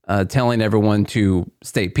 Telling everyone to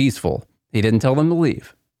stay peaceful. He didn't tell them to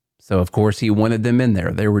leave. So, of course, he wanted them in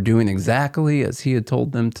there. They were doing exactly as he had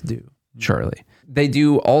told them to do, Charlie. They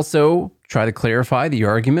do also try to clarify the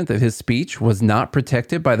argument that his speech was not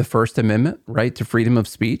protected by the First Amendment right to freedom of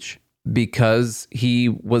speech because he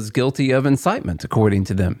was guilty of incitement, according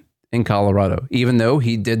to them, in Colorado, even though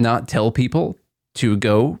he did not tell people to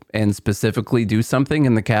go and specifically do something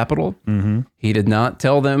in the Capitol. Mm-hmm. He did not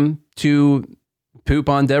tell them to poop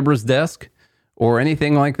on Deborah's desk or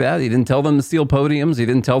anything like that. He didn't tell them to steal podiums. He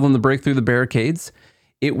didn't tell them to break through the barricades.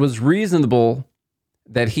 It was reasonable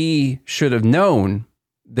that he should have known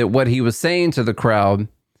that what he was saying to the crowd,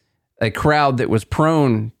 a crowd that was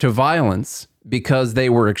prone to violence because they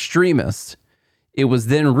were extremists, it was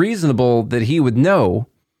then reasonable that he would know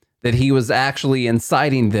that he was actually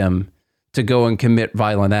inciting them to go and commit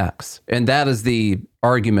violent acts. And that is the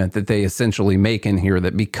argument that they essentially make in here,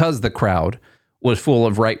 that because the crowd was full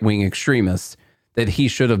of right-wing extremists, that he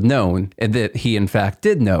should have known, and that he in fact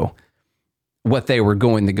did know, what they were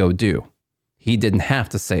going to go do. He didn't have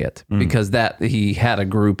to say it because that he had a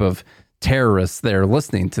group of terrorists there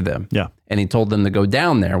listening to them. Yeah. And he told them to go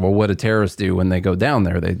down there. Well, what do terrorists do when they go down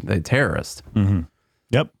there? They terrorist. Mm-hmm.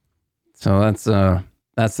 Yep. So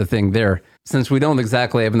that's the thing there. Since we don't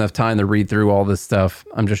exactly have enough time to read through all this stuff,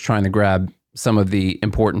 I'm just trying to grab some of the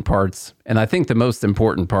important parts. And I think the most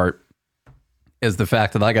important part is the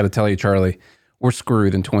fact that I got to tell you, Charlie, we're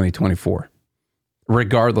screwed in 2024,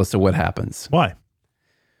 regardless of what happens. Why?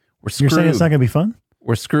 We're screwed. You're saying it's not going to be fun?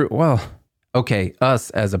 We're screwed. Well, okay, us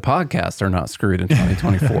as a podcast are not screwed in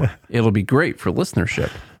 2024. It'll be great for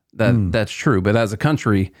listenership. That's true. But as a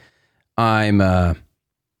country, I'm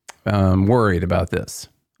worried about this.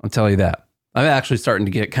 I'll tell you that. I'm actually starting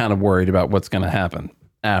to get kind of worried about what's going to happen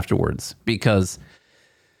afterwards, because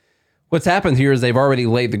what's happened here is they've already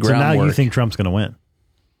laid the groundwork. So now you think Trump's going to win,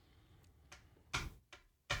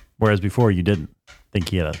 whereas before you didn't think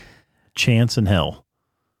he had a chance in hell.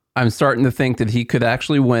 I'm starting to think that he could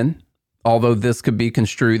actually win, although this could be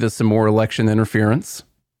construed as some more election interference,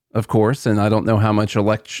 of course, and I don't know how much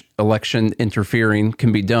election interfering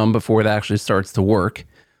can be done before it actually starts to work.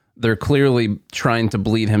 They're clearly trying to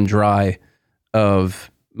bleed him dry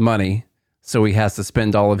of money, so he has to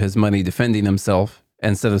spend all of his money defending himself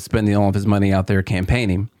instead of spending all of his money out there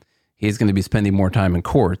campaigning. He's going to be spending more time in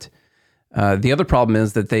court. The other problem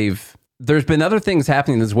is that there's been other things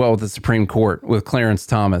happening as well with the Supreme Court with Clarence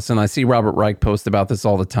Thomas. And I see Robert Reich post about this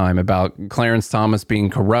all the time, about Clarence Thomas being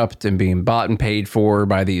corrupt and being bought and paid for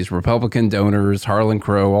by these Republican donors, Harlan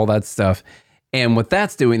Crow, all that stuff. And what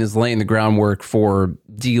that's doing is laying the groundwork for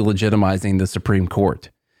delegitimizing the Supreme Court.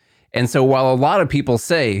 And so while a lot of people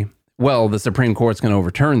say, well, the Supreme Court's going to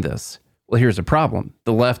overturn this, well, here's a problem.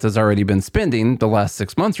 The left has already been spending the last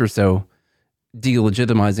 6 months or so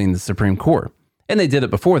delegitimizing the Supreme Court. And they did it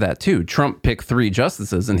before that, too. Trump picked 3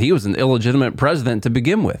 justices, and he was an illegitimate president to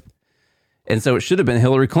begin with. And so it should have been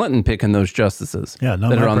Hillary Clinton picking those justices that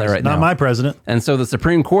are on there right now. Not my president. And so the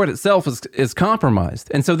Supreme Court itself is compromised.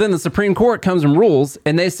 And so then the Supreme Court comes and rules,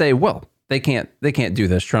 and they say, well, they can't do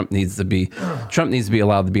this. Trump needs to be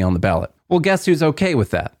allowed to be on the ballot. Well, guess who's okay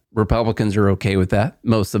with that? Republicans are okay with that.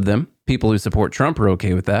 Most of them. People who support Trump are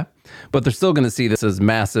okay with that. But they're still going to see this as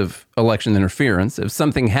massive election interference. If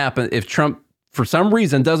something happens, if Trump, for some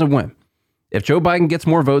reason, doesn't win, if Joe Biden gets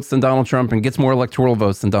more votes than Donald Trump and gets more electoral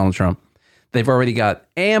votes than Donald Trump, they've already got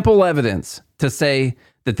ample evidence to say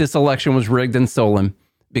that this election was rigged and stolen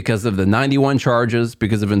because of the 91 charges,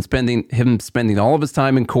 because of him spending all of his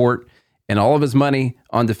time in court and all of his money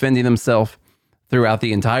on defending himself throughout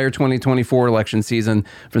the entire 2024 election season,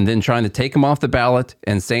 from then trying to take him off the ballot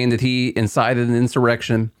and saying that he incited an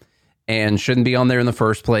insurrection and shouldn't be on there in the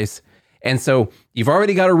first place. And so you've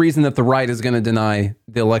already got a reason that the right is going to deny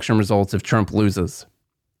the election results if Trump loses,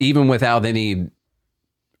 even without any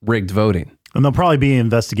rigged voting. And there'll probably be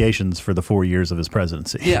investigations for the 4 years of his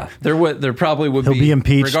presidency. Yeah, there probably would He'll be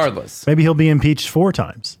impeached regardless. Maybe he'll be impeached 4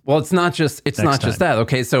 times. Well, it's not just that.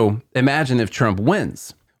 Okay, so imagine if Trump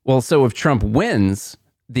wins. Well, so if Trump wins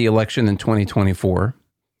the election in 2024,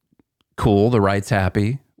 cool, the right's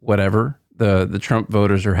happy, whatever. The Trump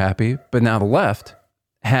voters are happy, but now the left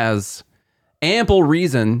has ample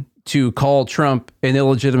reason to call Trump an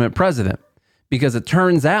illegitimate president, because it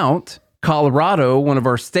turns out Colorado, one of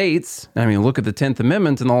our states, I mean, look at the 10th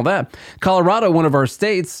Amendment and all that. Colorado, one of our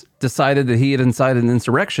states, decided that he had incited an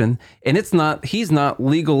insurrection, and he's not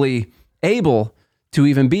legally able to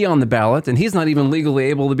even be on the ballot, and he's not even legally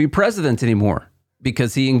able to be president anymore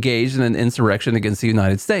because he engaged in an insurrection against the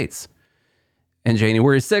United States and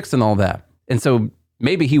January 6th and all that. And so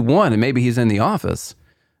maybe he won and maybe he's in the office,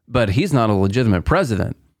 but he's not a legitimate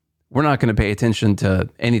president. We're not going to pay attention to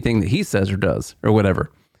anything that he says or does or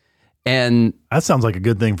whatever. And that sounds like a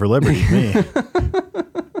good thing for liberty to me.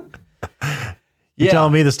 You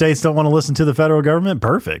telling me the states don't want to listen to the federal government?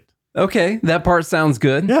 Perfect. Okay, that part sounds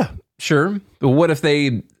good. Yeah. Sure. But what if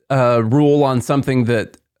they rule on something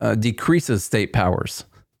that decreases state powers?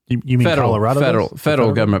 You mean Colorado?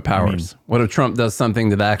 Federal government powers. What if Trump does something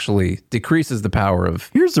that actually decreases the power of...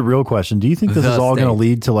 Here's the real question. Do you think this is all going to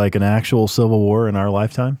lead to like an actual civil war in our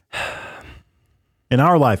lifetime? In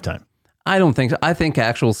our lifetime? I don't think so. I think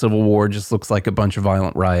actual civil war just looks like a bunch of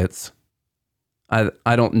violent riots.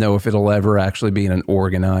 I don't know if it'll ever actually be in an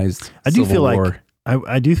organized civil war.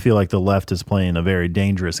 I do feel like the left is playing a very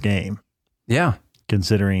dangerous game. Yeah.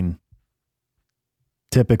 Considering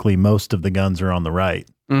typically most of the guns are on the right.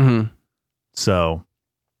 Mm-hmm. So.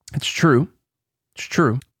 It's true. It's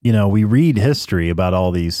true. You know, we read history about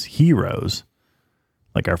all these heroes,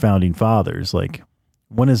 like our founding fathers. Like,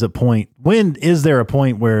 when is there a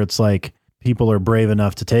point where it's like people are brave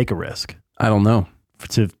enough to take a risk? I don't know.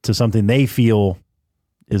 To something they feel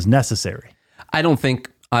is necessary. I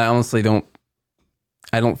honestly don't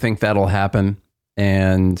think that'll happen.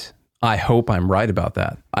 And I hope I'm right about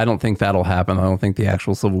that. I don't think that'll happen. I don't think the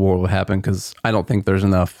actual civil war will happen because I don't think there's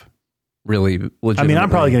enough really legitimate. I mean, I'm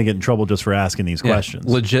probably going to get in trouble just for asking these questions.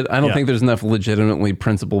 I don't think there's enough legitimately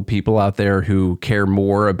principled people out there who care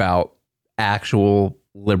more about actual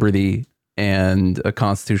liberty and a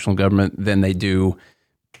constitutional government than they do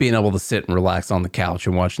being able to sit and relax on the couch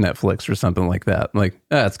and watch Netflix or something like that. Like,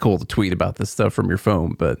 it's cool to tweet about this stuff from your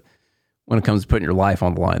phone, but when it comes to putting your life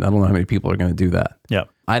on the line, I don't know how many people are going to do that. Yeah.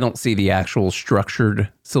 I don't see the actual structured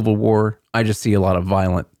civil war. I just see a lot of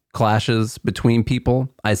violent clashes between people.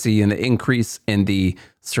 I see an increase in the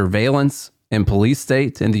surveillance and police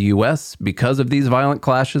state in the U.S. because of these violent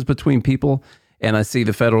clashes between people. And I see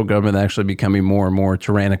the federal government actually becoming more and more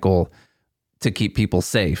tyrannical to keep people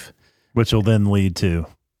safe. Which will then lead to...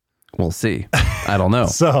 We'll see. I don't know.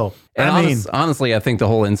 Honestly, I think the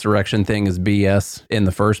whole insurrection thing is BS in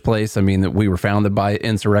the first place. I mean, that we were founded by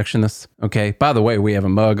insurrectionists. Okay. By the way, we have a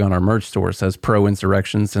mug on our merch store that says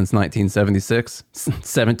pro-insurrection since 1976,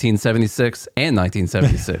 1776, and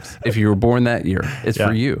 1976. If you were born that year, it's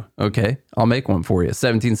for you. Okay. I'll make one for you.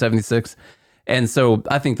 1776. And so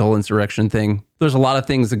I think the whole insurrection thing, there's a lot of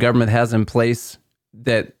things the government has in place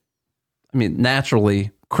that, I mean,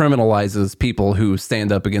 naturally criminalizes people who stand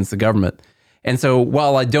up against the government. And so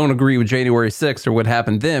while I don't agree with January 6th or what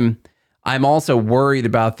happened then, I'm also worried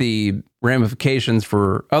about the ramifications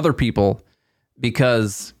for other people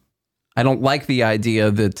because I don't like the idea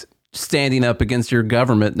that standing up against your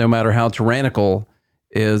government, no matter how tyrannical,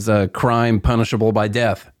 is a crime punishable by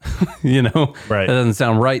death. You know, right. That doesn't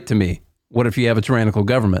sound right to me. What if you have a tyrannical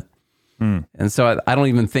government? And so I don't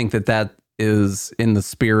even think that is in the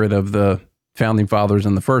spirit of the founding fathers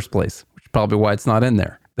in the first place, which is probably why it's not in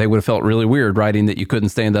there. They would have felt really weird writing that you couldn't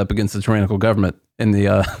stand up against the tyrannical government in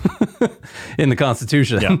the in the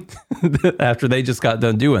Constitution after they just got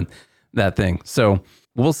done doing that thing. So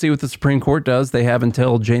we'll see what the Supreme Court does. They have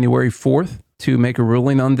until January 4th to make a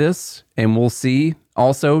ruling on this. And we'll see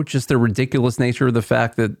also just the ridiculous nature of the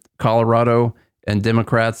fact that Colorado and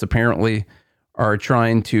Democrats apparently are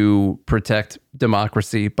trying to protect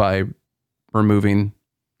democracy by removing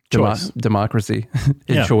democracy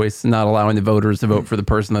in choice, not allowing the voters to vote for the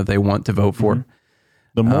person that they want to vote for.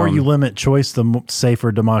 The more you limit choice, the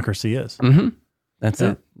safer democracy is. That's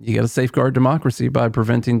it. You got to safeguard democracy by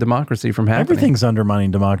preventing democracy from happening. Everything's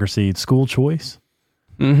undermining democracy. School choice.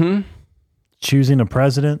 Choosing a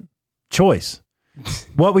president. Choice.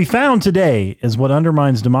 What we found today is what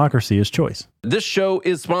undermines democracy is choice. This show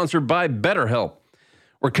is sponsored by BetterHelp.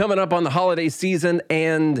 We're coming up on the holiday season,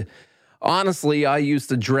 and honestly, I used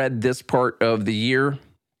to dread this part of the year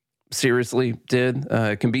seriously did.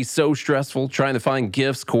 It can be so stressful trying to find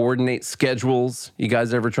gifts, coordinate schedules. You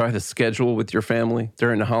guys ever try to schedule with your family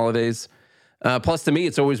during the holidays? Plus, to me,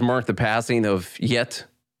 it's always marked the passing of yet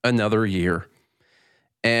another year.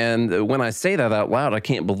 And when I say that out loud, I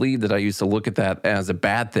can't believe that I used to look at that as a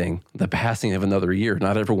bad thing, the passing of another year.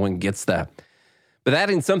 Not everyone gets that. But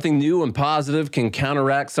adding something new and positive can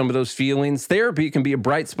counteract some of those feelings. Therapy can be a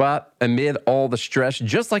bright spot amid all the stress,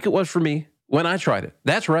 just like it was for me when I tried it.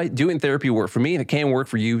 That's right, doing therapy worked for me, and it can work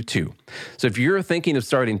for you too. So if you're thinking of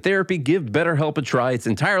starting therapy, give BetterHelp a try. It's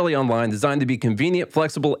entirely online, designed to be convenient,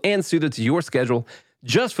 flexible, and suited to your schedule.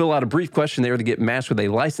 Just fill out a brief questionnaire to get matched with a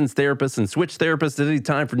licensed therapist and switch therapists at any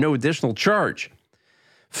time for no additional charge.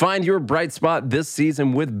 Find your bright spot this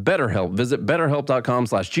season with BetterHelp. Visit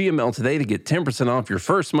BetterHelp.com/GML today to get 10% off your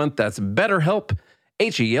first month. That's BetterHelp,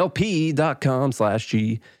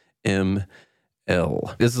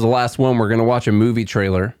 HELP.com/GML. This is the last one. We're going to watch a movie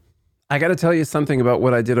trailer. I got to tell you something about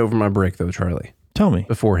what I did over my break, though, Charlie. Tell me.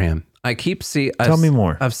 Beforehand. Tell me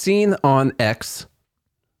more. I've seen on X,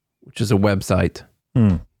 which is a website,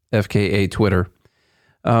 FKA Twitter.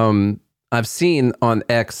 I've seen on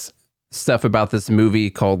X stuff about this movie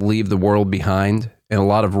called Leave the World Behind, and a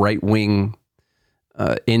lot of right-wing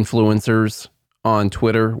influencers on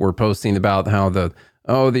Twitter were posting about how the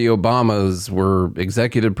Obamas were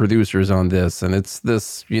executive producers on this, and it's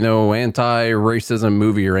this, anti-racism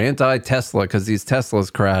movie or anti-Tesla because these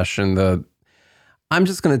Teslas crash. And I'm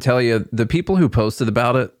just going to tell you, the people who posted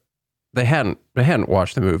about it, they hadn't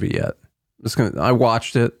watched the movie yet. I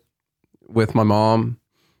watched it with my mom,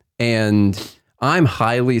 and I'm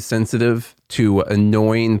highly sensitive to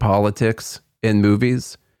annoying politics in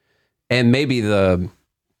movies. And maybe the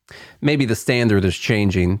standard is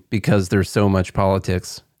changing because there's so much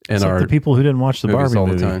politics in Except the people who didn't watch the Barbie all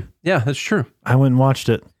movie. the time. Yeah, that's true. I went and watched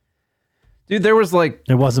it. Dude, there was it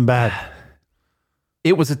wasn't bad.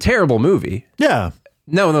 It was a terrible movie. Yeah.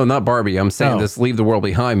 No, not Barbie. I'm saying this Leave the World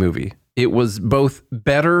Behind movie. It was both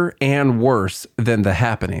better and worse than The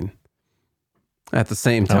Happening at the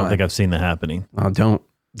same time. I don't think I've seen The Happening. Oh, don't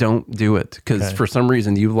do it, because for some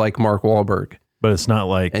reason you like Mark Wahlberg. But it's not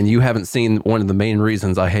like... And you haven't seen one of the main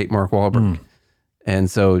reasons I hate Mark Wahlberg.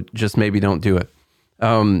 And so just maybe don't do it.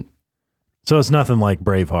 So it's nothing like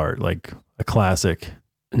Braveheart, like a classic.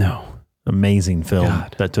 No. Amazing film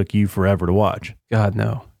that took you forever to watch. God,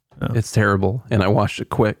 no. It's terrible. And I watched it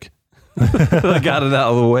quick. I got it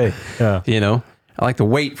out of the way. Yeah. I like to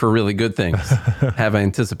wait for really good things, have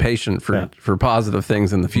anticipation for positive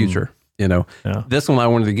things in the future. This one I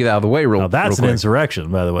wanted to get out of the way real quick. That's an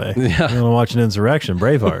insurrection, by the way. Yeah. You want to watch an insurrection,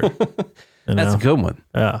 Braveheart. That's a good one.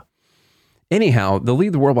 Yeah. Anyhow, the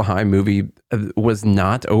Leave the World Behind movie was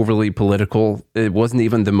not overly political. It wasn't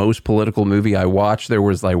even the most political movie I watched. There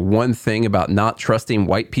was one thing about not trusting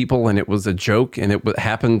white people, and it was a joke, and it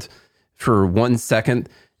happened for 1 second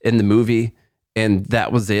in the movie, and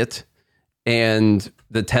that was it. And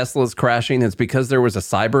the Tesla's crashing, it's because there was a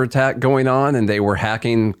cyber attack going on and they were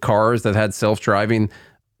hacking cars that had self-driving.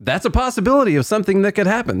 That's a possibility of something that could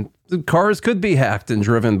happen. The cars could be hacked and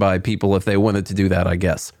driven by people if they wanted to do that, I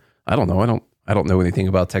guess. I don't know. I don't know anything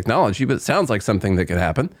about technology, but it sounds like something that could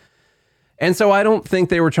happen. And so I don't think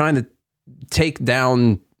they were trying to take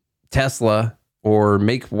down Tesla or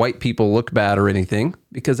make white people look bad or anything,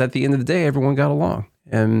 because at the end of the day, everyone got along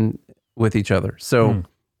and with each other. So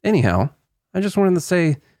anyhow, I just wanted to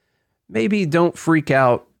say, maybe don't freak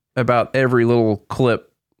out about every little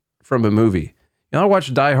clip from a movie. I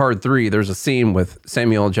watched Die Hard 3. There's a scene with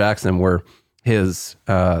Samuel L. Jackson where his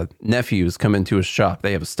nephews come into his shop.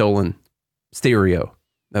 They have a stolen stereo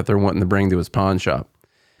that they're wanting to bring to his pawn shop.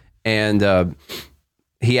 And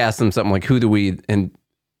he asks them something like, who are we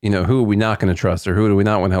not going to trust, or who do we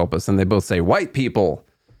not want to help us? And they both say, white people.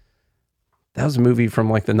 That was a movie from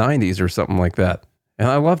the 90s or something like that. And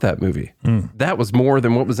I love that movie. That was more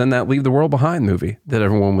than what was in that Leave the World Behind movie that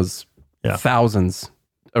everyone was thousands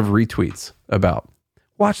of retweets about.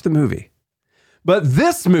 Watch the movie. But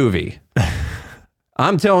this movie,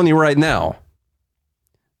 I'm telling you right now,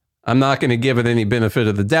 I'm not going to give it any benefit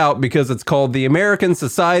of the doubt because it's called The American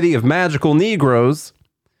Society of Magical Negroes.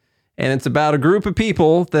 And it's about a group of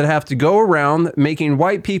people that have to go around making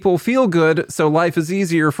white people feel good so life is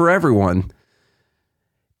easier for everyone.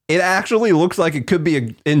 It actually looks like it could be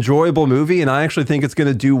an enjoyable movie, and I actually think it's going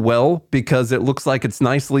to do well because it looks like it's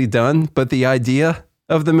nicely done. But the idea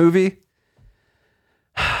of the movie...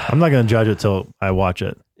 I'm not going to judge it till I watch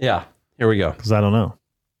it. Yeah, here we go. Because I don't know.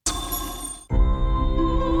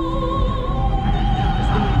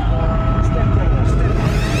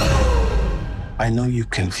 I know you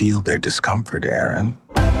can feel their discomfort, Aaron.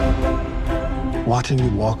 Watching you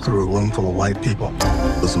walk through a room full of white people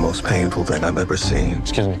was the most painful thing I've ever seen.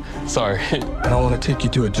 Excuse me. Sorry. I want to take you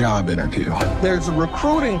to a job interview. There's a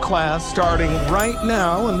recruiting class starting right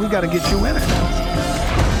now, and we got to get you in it.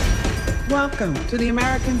 Welcome to the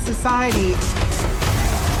American Society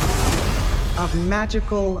of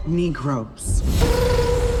Magical Negroes.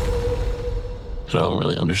 I don't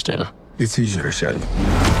really understand. It's easier said.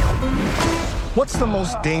 What's the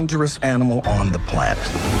most dangerous animal on the planet?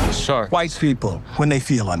 Shark. White people, when they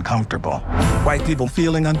feel uncomfortable. White people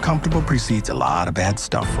feeling uncomfortable precedes a lot of bad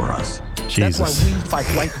stuff for us. Jesus. That's why we fight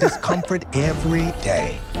white discomfort every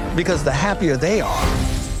day. Because the happier they are,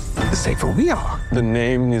 the safer we are. The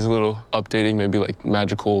name needs a little updating, maybe like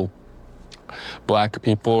magical black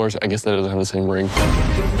people, or I guess that doesn't have the same ring.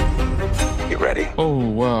 You ready? Oh,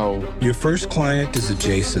 wow. Your first client is a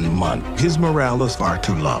Jason Munn. His morale is far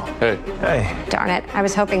too low. Hey. Hey. Darn it. I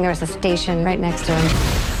was hoping there was a station right next to him.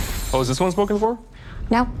 Oh, is this one spoken for?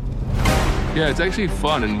 No. Yeah, it's actually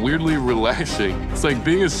fun and weirdly relaxing. It's like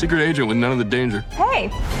being a secret agent with none of the danger. Hey,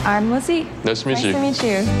 I'm Lizzie. Nice to meet you. Nice to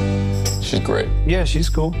meet you. She's great. Yeah, she's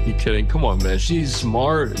cool. You kidding? Come on, man. She's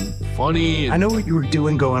smart and funny. I know what you were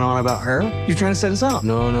doing going on about her. You're trying to set us up.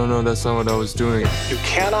 No. That's not what I was doing. You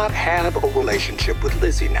cannot have a relationship with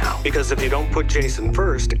Lizzie now. Because if you don't put Jason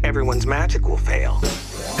first, everyone's magic will fail.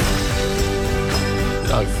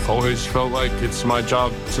 I've always felt like it's my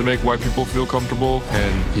job to make white people feel comfortable,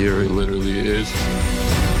 and here it literally is.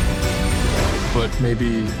 But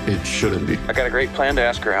maybe it shouldn't be. I got a great plan to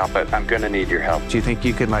ask her out, but I'm gonna need your help. Do you think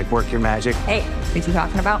you could, work your magic? Hey, is he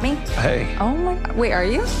talking about me? Hey. Oh my God. Wait, are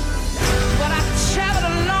you?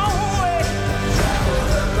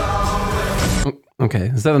 Okay,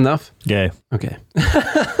 is that enough? Gay. Okay.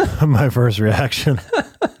 My first reaction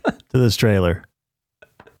to this trailer.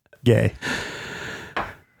 Gay.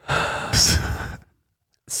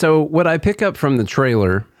 So what I pick up from the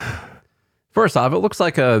trailer, first off, it looks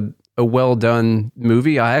like a well done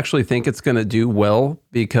movie. I actually think it's going to do well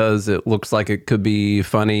because it looks like it could be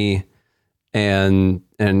funny and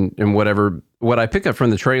whatever. What I pick up from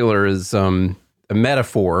the trailer is a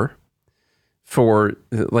metaphor for,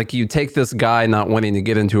 like, you take this guy not wanting to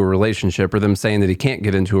get into a relationship, or them saying that he can't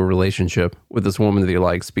get into a relationship with this woman that he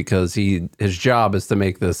likes because his job is to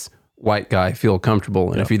make this white guy feel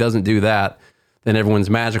comfortable. And if he doesn't do that, then everyone's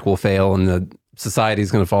magic will fail and the society is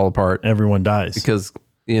going to fall apart. Everyone dies. Because,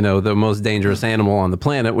 the most dangerous animal on the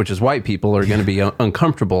planet, which is white people, are going to be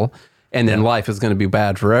uncomfortable, and then life is going to be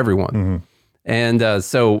bad for everyone. Mm-hmm. And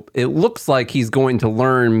so it looks like he's going to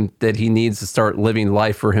learn that he needs to start living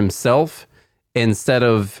life for himself instead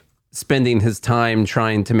of spending his time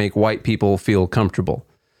trying to make white people feel comfortable.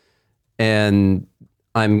 And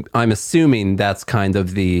I'm assuming that's kind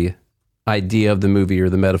of the idea of the movie, or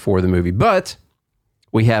the metaphor of the movie. But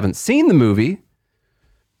we haven't seen the movie.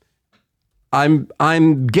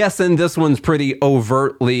 I'm guessing this one's pretty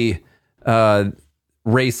overtly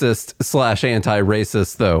racist /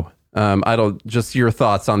 anti-racist, though. I don't. Just your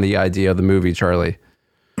thoughts on the idea of the movie, Charlie.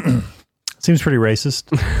 Seems pretty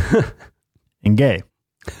racist and gay.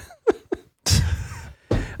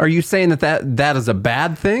 Are you saying that is a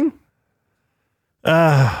bad thing?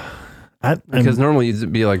 Because normally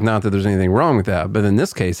you'd be like, not that there's anything wrong with that, but in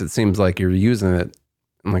this case, it seems like you're using it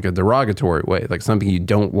in like a derogatory way, like something you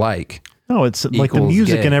don't like. No, it's like the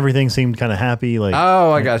music gay. And everything seemed kind of happy. Like,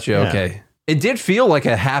 I got you. Yeah. Okay, it did feel like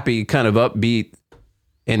a happy, kind of upbeat,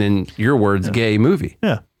 and in your words, gay movie.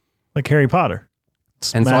 Yeah, like Harry Potter.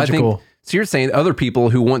 It's and magical. So I think, so you're saying other people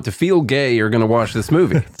who want to feel gay are going to watch this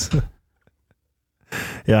movie.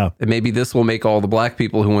 Yeah, and maybe this will make all the black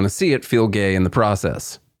people who want to see it feel gay in the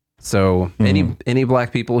process. So any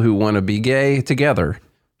black people who want to be gay together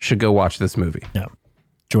should go watch this movie. Yeah,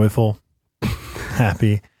 joyful,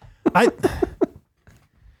 happy.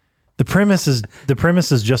 The premise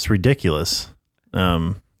is just ridiculous.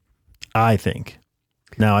 I think.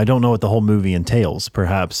 Now, I don't know what the whole movie entails.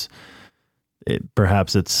 Perhaps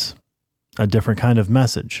it's a different kind of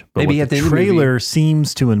message. But maybe what the trailer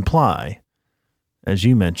seems to imply, as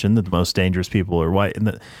you mentioned, that the most dangerous people are white,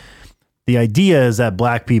 and the idea is that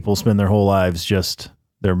black people spend their whole lives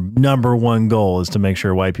their number one goal is to make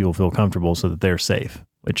sure white people feel comfortable so that they're safe.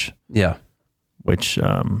 Which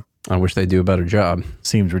I wish they'd do a better job.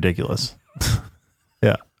 Seems ridiculous.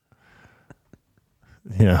 Yeah.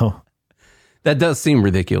 That does seem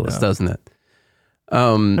ridiculous, doesn't it?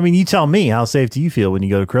 I mean, you tell me, how safe do you feel when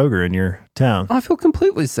you go to Kroger in your town? I feel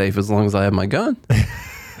completely safe as long as I have my gun.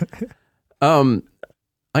 I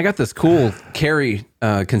got this cool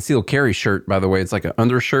concealed carry shirt, by the way. It's like an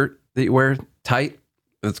undershirt that you wear tight.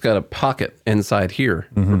 It's got a pocket inside here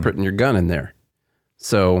for putting your gun in there.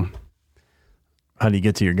 So How do you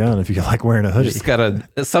get to your gun if you're like wearing a hoodie? You just gotta,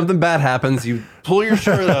 if something bad happens, you pull your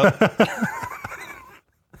shirt up.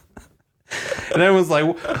 And everyone's like,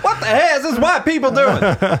 what the hell is this white people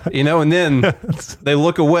doing? You know, and then they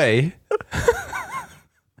look away.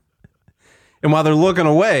 And while they're looking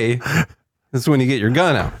away, that's when you get your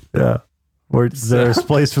gun out. Yeah. Or is there a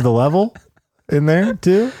place for the level in there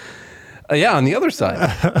too? Yeah, on the other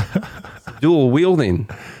side. Dual wielding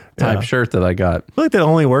type shirt that I got. I feel like that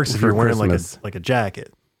only works if you're wearing Christmas. like a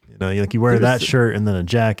jacket. You know, like you wear that shirt and then a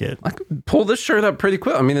jacket. I could pull this shirt up pretty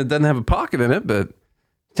quick. I mean, it doesn't have a pocket in it, but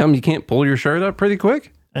tell me you can't pull your shirt up pretty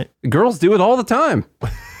quick? Girls do it all the time.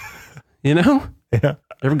 You know? Yeah.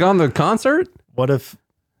 Ever gone to a concert? What if...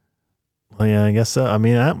 Well, yeah, I guess so. I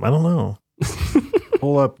mean, I don't know.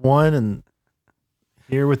 Pull up one and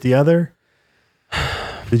here with the other.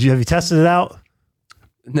 Have you tested it out?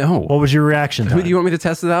 No. What was your reaction time? Who do you want me to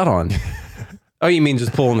test it out on? Oh, you mean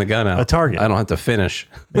just pulling the gun out? A target. I don't have to finish.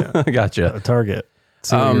 Yeah. I gotcha. A target.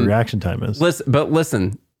 See what your reaction time is.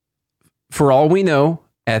 Listen, for all we know,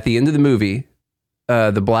 at the end of the movie,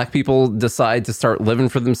 the black people decide to start living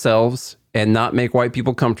for themselves and not make white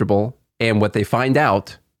people comfortable. And what they find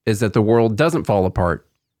out is that the world doesn't fall apart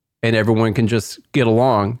and everyone can just get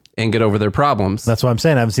along and get over their problems. That's what I'm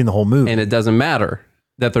saying. I haven't seen the whole movie. And it doesn't matter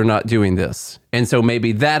that they're not doing this. And so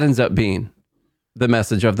maybe that ends up being the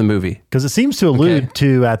message of the movie. Because it seems to allude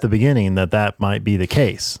to at the beginning that might be the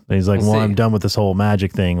case. And he's like, I'm done with this whole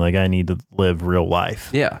magic thing. Like, I need to live real life.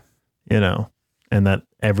 Yeah. You know, and that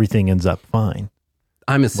everything ends up fine.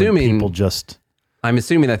 I'm assuming I'm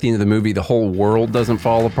assuming at the end of the movie, the whole world doesn't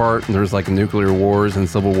fall apart and there's like nuclear wars and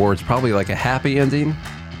civil war. It's probably like a happy ending.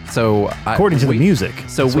 So according to the music,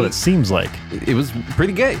 that's what it seems like. It was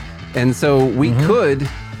pretty gay. And so we could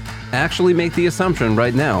actually make the assumption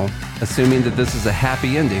right now, assuming that this is a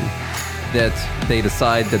happy ending, that they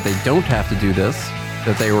decide that they don't have to do this,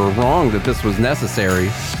 that they were wrong, that this was necessary,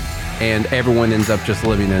 and everyone ends up just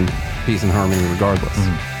living in peace and harmony regardless.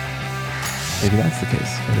 Maybe that's the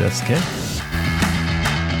case. Maybe that's the case.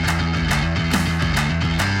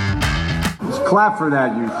 Just clap for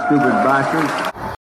that, you stupid bastard.